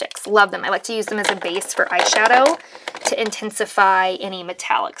eyeshadow sticks. Love them. I like to use them as a base for eyeshadow to intensify any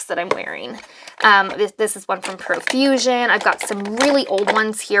metallics that I'm wearing. This is one from Profusion. I've got some really old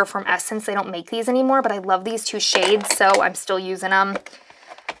ones here from Essence. They don't make these anymore, but I love these two shades, so I'm still using them.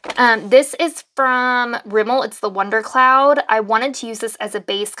 This is from Rimmel. It's the Wonder Cloud. I wanted to use this as a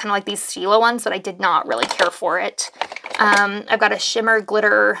base, kind of like these Stila ones, but I did not really care for it. I've got a shimmer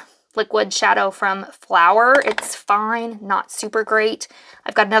glitter liquid shadow from Flower. It's fine, not super great.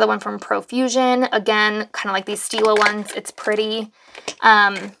 I've got another one from Profusion. Again, kind of like these Stila ones. It's pretty.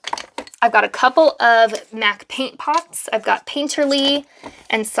 I've got a couple of MAC paint pots. I've got Painterly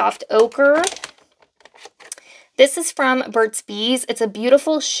and Soft Ochre. This is from Burt's Bees. It's a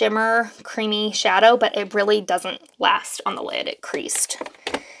beautiful shimmer, creamy shadow, but it really doesn't last on the lid. It creased.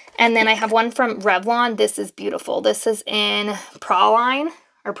 And then I have one from Revlon. This is beautiful. This is in Praline,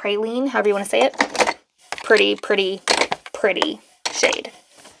 or Praline, however you want to say it. Pretty, pretty, pretty shade.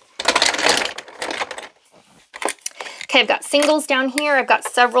 Okay, I've got singles down here. I've got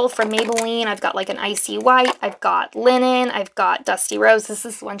several from Maybelline. I've got like an Icy White. I've got Linen. I've got Dusty Rose. This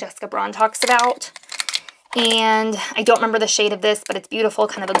is the one Jessica Braun talks about. And I don't remember the shade of this, but it's beautiful,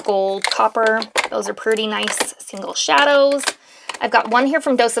 kind of a gold copper. Those are pretty nice single shadows. I've got one here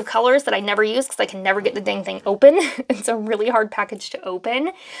from Dose of Colors that I never use because I can never get the dang thing open. It's a really hard package to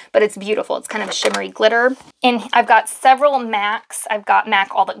open, but it's beautiful. It's kind of a shimmery glitter. And I've got several MACs. I've got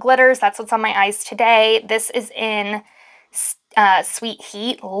MAC All That Glitters. That's what's on my eyes today. This is in Sweet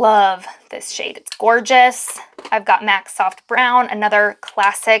Heat. Love this shade. It's gorgeous. I've got MAC Soft Brown, another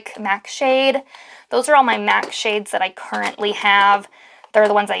classic MAC shade. Those are all my MAC shades that I currently have. They're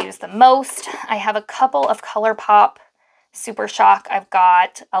the ones I use the most. I have a couple of ColourPop Super Shock. I've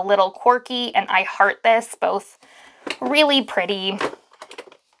got a Little Quirky and I Heart This, both really pretty.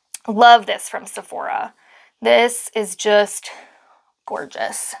 Love this from Sephora. This is just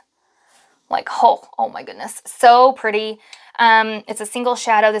gorgeous. Like, oh my goodness, so pretty. It's a single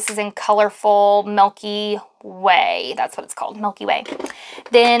shadow. This is in Colorful Milky Way. That's what it's called, Milky Way.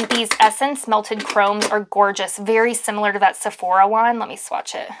 Then these Essence Melted Chromes are gorgeous. Very similar to that Sephora one. Let me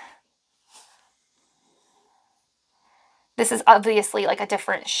swatch it. This is obviously like a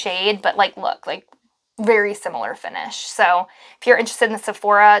different shade, but like, look, like very similar finish. So if you're interested in the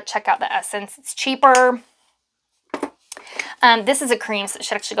Sephora, check out the Essence. It's cheaper. This is a cream, so it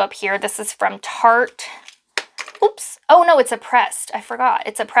should actually go up here. This is from Tarte. Oops. Oh, no, it's a pressed. I forgot.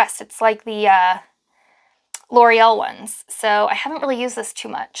 It's a pressed. It's like the L'Oreal ones. So I haven't really used this too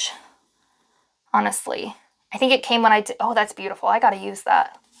much, honestly. I think it came when I did. Oh, that's beautiful. I got to use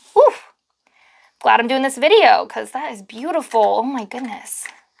that. Oof. Glad I'm doing this video because that is beautiful. Oh, my goodness.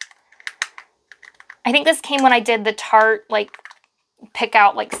 I think this came when I did the Tarte, like, pick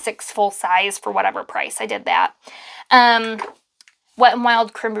out like 6 full size for whatever price. I did that. Wet n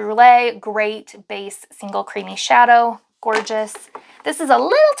Wild Creme Brulee, great base single creamy shadow, gorgeous. This is a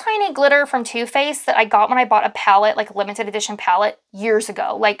little tiny glitter from Too Faced that I got when I bought a palette, like a limited edition palette years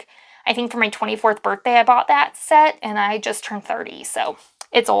ago. Like, I think for my 24th birthday I bought that set and I just turned 30, so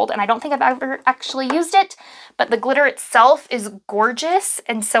it's old and I don't think I've ever actually used it, but the glitter itself is gorgeous,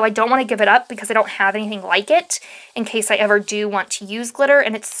 and so I don't want to give it up because I don't have anything like it in case I ever do want to use glitter,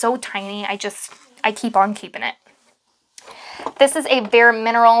 and it's so tiny, I keep on keeping it. This is a Bare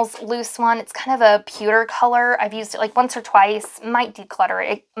Minerals loose one. It's kind of a pewter color. I've used it like once or twice. Might declutter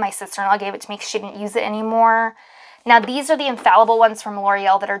it. My sister-in-law gave it to me because she didn't use it anymore. Now, these are the Infallible ones from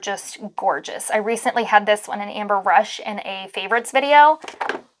L'Oreal that are just gorgeous. I recently had this one in Amber Rush in a favorites video.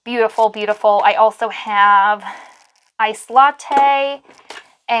 Beautiful, beautiful. I also have Iced Latte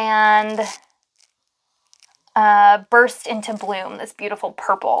and Burst Into Bloom, this beautiful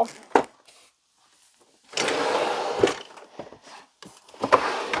purple.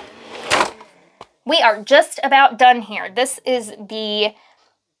 We are just about done here. This is the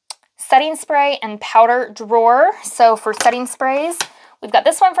setting spray and powder drawer. So for setting sprays, we've got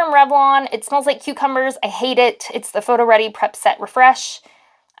this one from Revlon. It smells like cucumbers. I hate it. It's the Photo Ready Prep Set Refresh.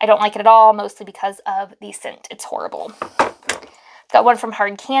 I don't like it at all, mostly because of the scent. It's horrible. Got one from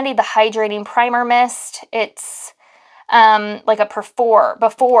Hard Candy, the Hydrating Primer Mist. It's like a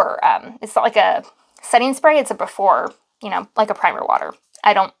before. It's not like a setting spray. It's a before, you know, like a primer water.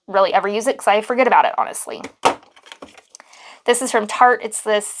 I don't really ever use it because I forget about it, honestly. This is from Tarte. It's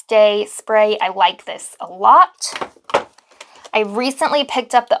the Stay Spray. I like this a lot. I recently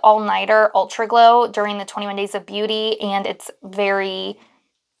picked up the All-Nighter Ultra Glow during the 21 Days of Beauty, and it's very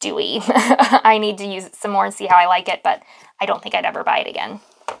dewy. I need to use it some more and see how I like it, but I don't think I'd ever buy it again.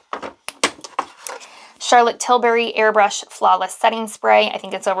 Charlotte Tilbury Airbrush Flawless Setting Spray. I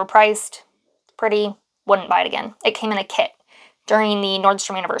think it's overpriced. Pretty. Wouldn't buy it again. It came in a kit during the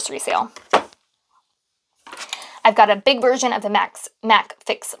Nordstrom anniversary sale. I've got a big version of the MAC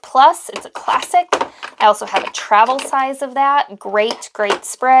Fix Plus. It's a classic. I also have a travel size of that. Great, great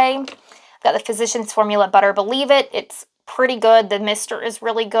spray. I've got the Physicians Formula Butter Believe It. It's pretty good. The mister is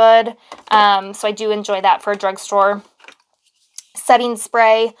really good. So I do enjoy that for a drugstore. Setting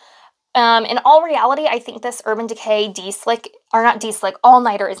spray. In all reality, I think this Urban Decay D-Slick, or not D-Slick,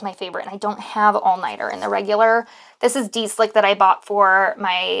 All-Nighter is my favorite, and I don't have All-Nighter in the regular. This is D-Slick that I bought for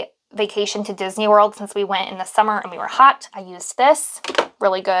my vacation to Disney World since we went in the summer and we were hot. I used this.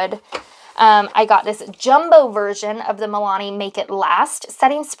 Really good. I got this jumbo version of the Milani Make It Last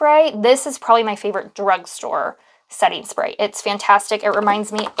setting spray. This is probably my favorite drugstore setting spray. It's fantastic. It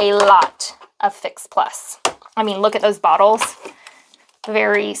reminds me a lot of Fix Plus. I mean, look at those bottles.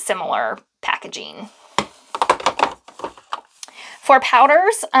 Very similar packaging. For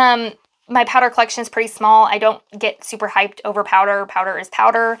powders, my powder collection is pretty small. I don't get super hyped over powder. Powder is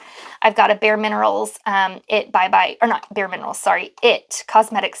powder. I've got a Bare Minerals, It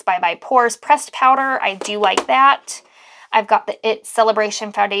Cosmetics Bye Bye Pores pressed powder. I do like that. I've got the It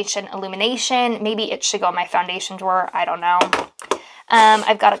Celebration Foundation Illumination. Maybe it should go in my foundation drawer. I don't know.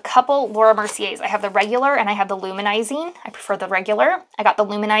 I've got a couple Laura Mercier's. I have the regular and I have the luminizing. I prefer the regular. I got the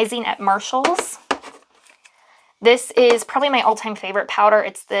luminizing at Marshall's. This is probably my all-time favorite powder.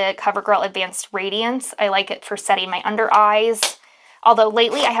 It's the CoverGirl Advanced Radiance. I like it for setting my under eyes. Although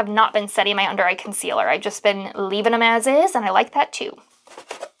lately I have not been setting my under eye concealer. I've just been leaving them as is, and I like that too.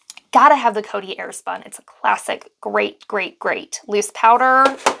 Gotta have the Coty Airspun. It's a classic, great, great, great loose powder.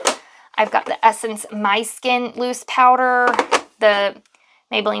 I've got the Essence My Skin loose powder. The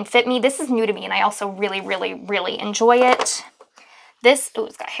Maybelline Fit Me. This is new to me, and I also really, really, really enjoy it. This, oh,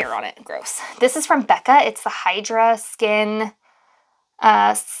 it's got hair on it. Gross. This is from Becca. It's the Hydra Skin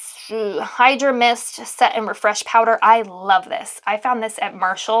Hydra Mist Set and Refresh Powder. I love this. I found this at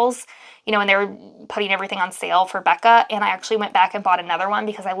Marshall's, you know, when they were putting everything on sale for Becca, and I actually went back and bought another one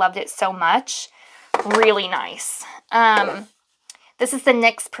because I loved it so much. Really nice. This is the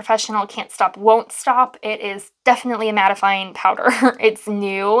NYX Professional Can't Stop Won't Stop. It is definitely a mattifying powder. It's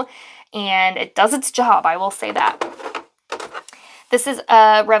new and it does its job, I will say that. This is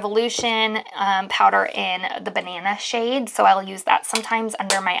a Revolution powder in the banana shade, so I'll use that sometimes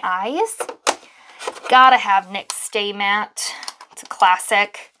under my eyes. Gotta have NYX Stay Matte. It's a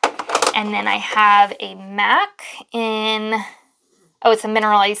classic. And then I have a MAC in, oh, it's a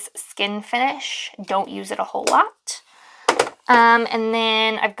Mineralized Skin Finish. Don't use it a whole lot. And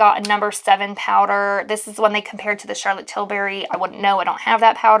then I've got a number 7 powder. This is one they compared to the Charlotte Tilbury. I wouldn't know. I don't have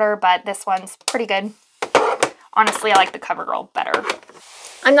that powder, but this one's pretty good. Honestly, I like the CoverGirl better.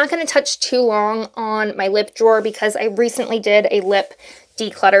 I'm not going to touch too long on my lip drawer because I recently did a lip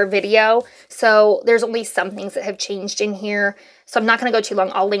declutter video. So there's only some things that have changed in here. So I'm not going to go too long.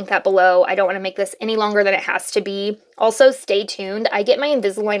 I'll link that below. I don't want to make this any longer than it has to be. Also, stay tuned. I get my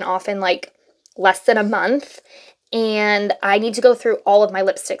Invisalign off in like less than a month. And I need to go through all of my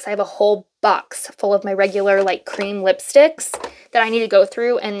lipsticks. I have a whole box full of my regular like cream lipsticks that I need to go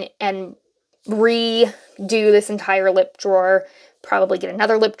through and redo this entire lip drawer. Probably get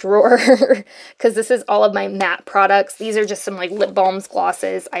another lip drawer because this is all of my matte products. These are just some like lip balms,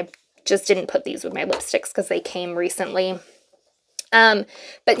 glosses. I just didn't put these with my lipsticks because they came recently. But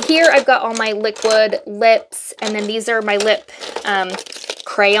here I've got all my liquid lips, and then these are my lip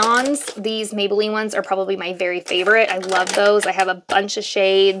crayons. These Maybelline ones are probably my very favorite. I love those. I have a bunch of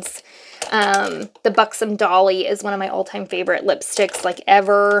shades. The Buxom Dolly is one of my all-time favorite lipsticks like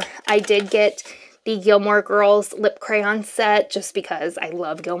ever. I did get the Gilmore Girls lip crayon set just because I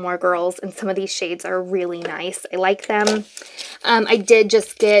love Gilmore Girls and some of these shades are really nice. I like them. I did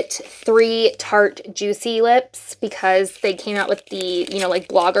just get 3 Tarte Juicy lips because they came out with the, you know, like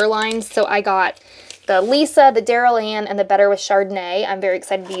blogger lines. So I got the Lisa, the Daryl Ann, and the Better with Chardonnay. I'm very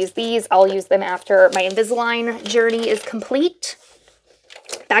excited to use these. I'll use them after my Invisalign journey is complete.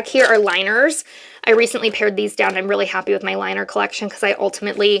 Back here are liners. I recently pared these down. I'm really happy with my liner collection because I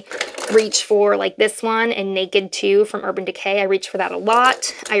ultimately reach for like this one and Naked 2 from Urban Decay. I reach for that a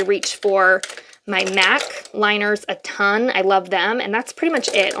lot. I reach for my MAC liners a ton. I love them. And that's pretty much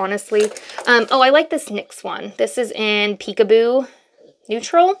it, honestly. Oh, I like this NYX one. This is in Peekaboo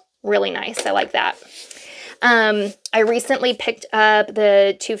Neutral. Really nice. I like that. I recently picked up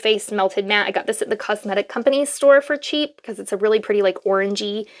the Too Faced Melted Matte. I got this at the Cosmetic Company store for cheap because it's a really pretty like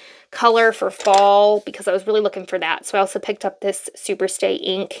orangey color for fall because I was really looking for that. So I also picked up this Superstay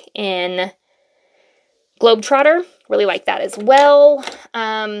ink in Globetrotter. Really like that as well.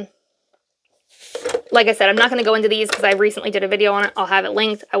 Like I said, I'm not going to go into these because I recently did a video on it. I'll have it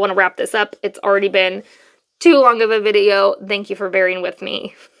linked. I want to wrap this up. It's already been too long of a video. Thank you for bearing with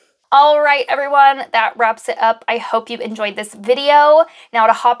me. All right, everyone, that wraps it up. I hope you enjoyed this video. Now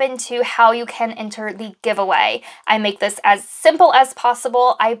to hop into how you can enter the giveaway. I make this as simple as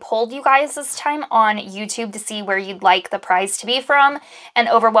possible. I polled you guys this time on YouTube to see where you'd like the prize to be from, and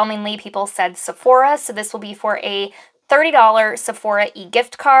overwhelmingly people said Sephora, so this will be for a $30 Sephora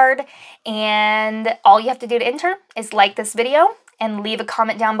e-gift card, and all you have to do to enter is like this video and leave a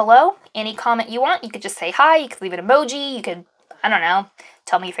comment down below. Any comment you want. You could just say hi, you could leave an emoji, you could, I don't know,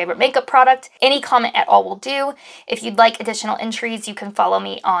 tell me your favorite makeup product. Any comment at all will do. If you'd like additional entries, you can follow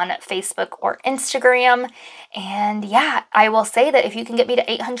me on Facebook or Instagram. And yeah, I will say that if you can get me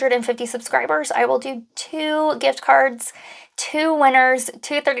to 850 subscribers, I will do 2 gift cards, 2 winners,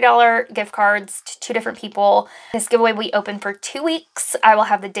 2 $30 gift cards to 2 different people. This giveaway will be open for 2 weeks. I will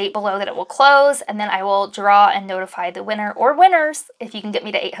have the date below that it will close, and then I will draw and notify the winner or winners if you can get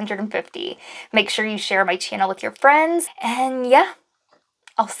me to 850. Make sure you share my channel with your friends, and yeah,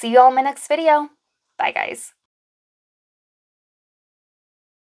 I'll see you all in my next video. Bye, guys.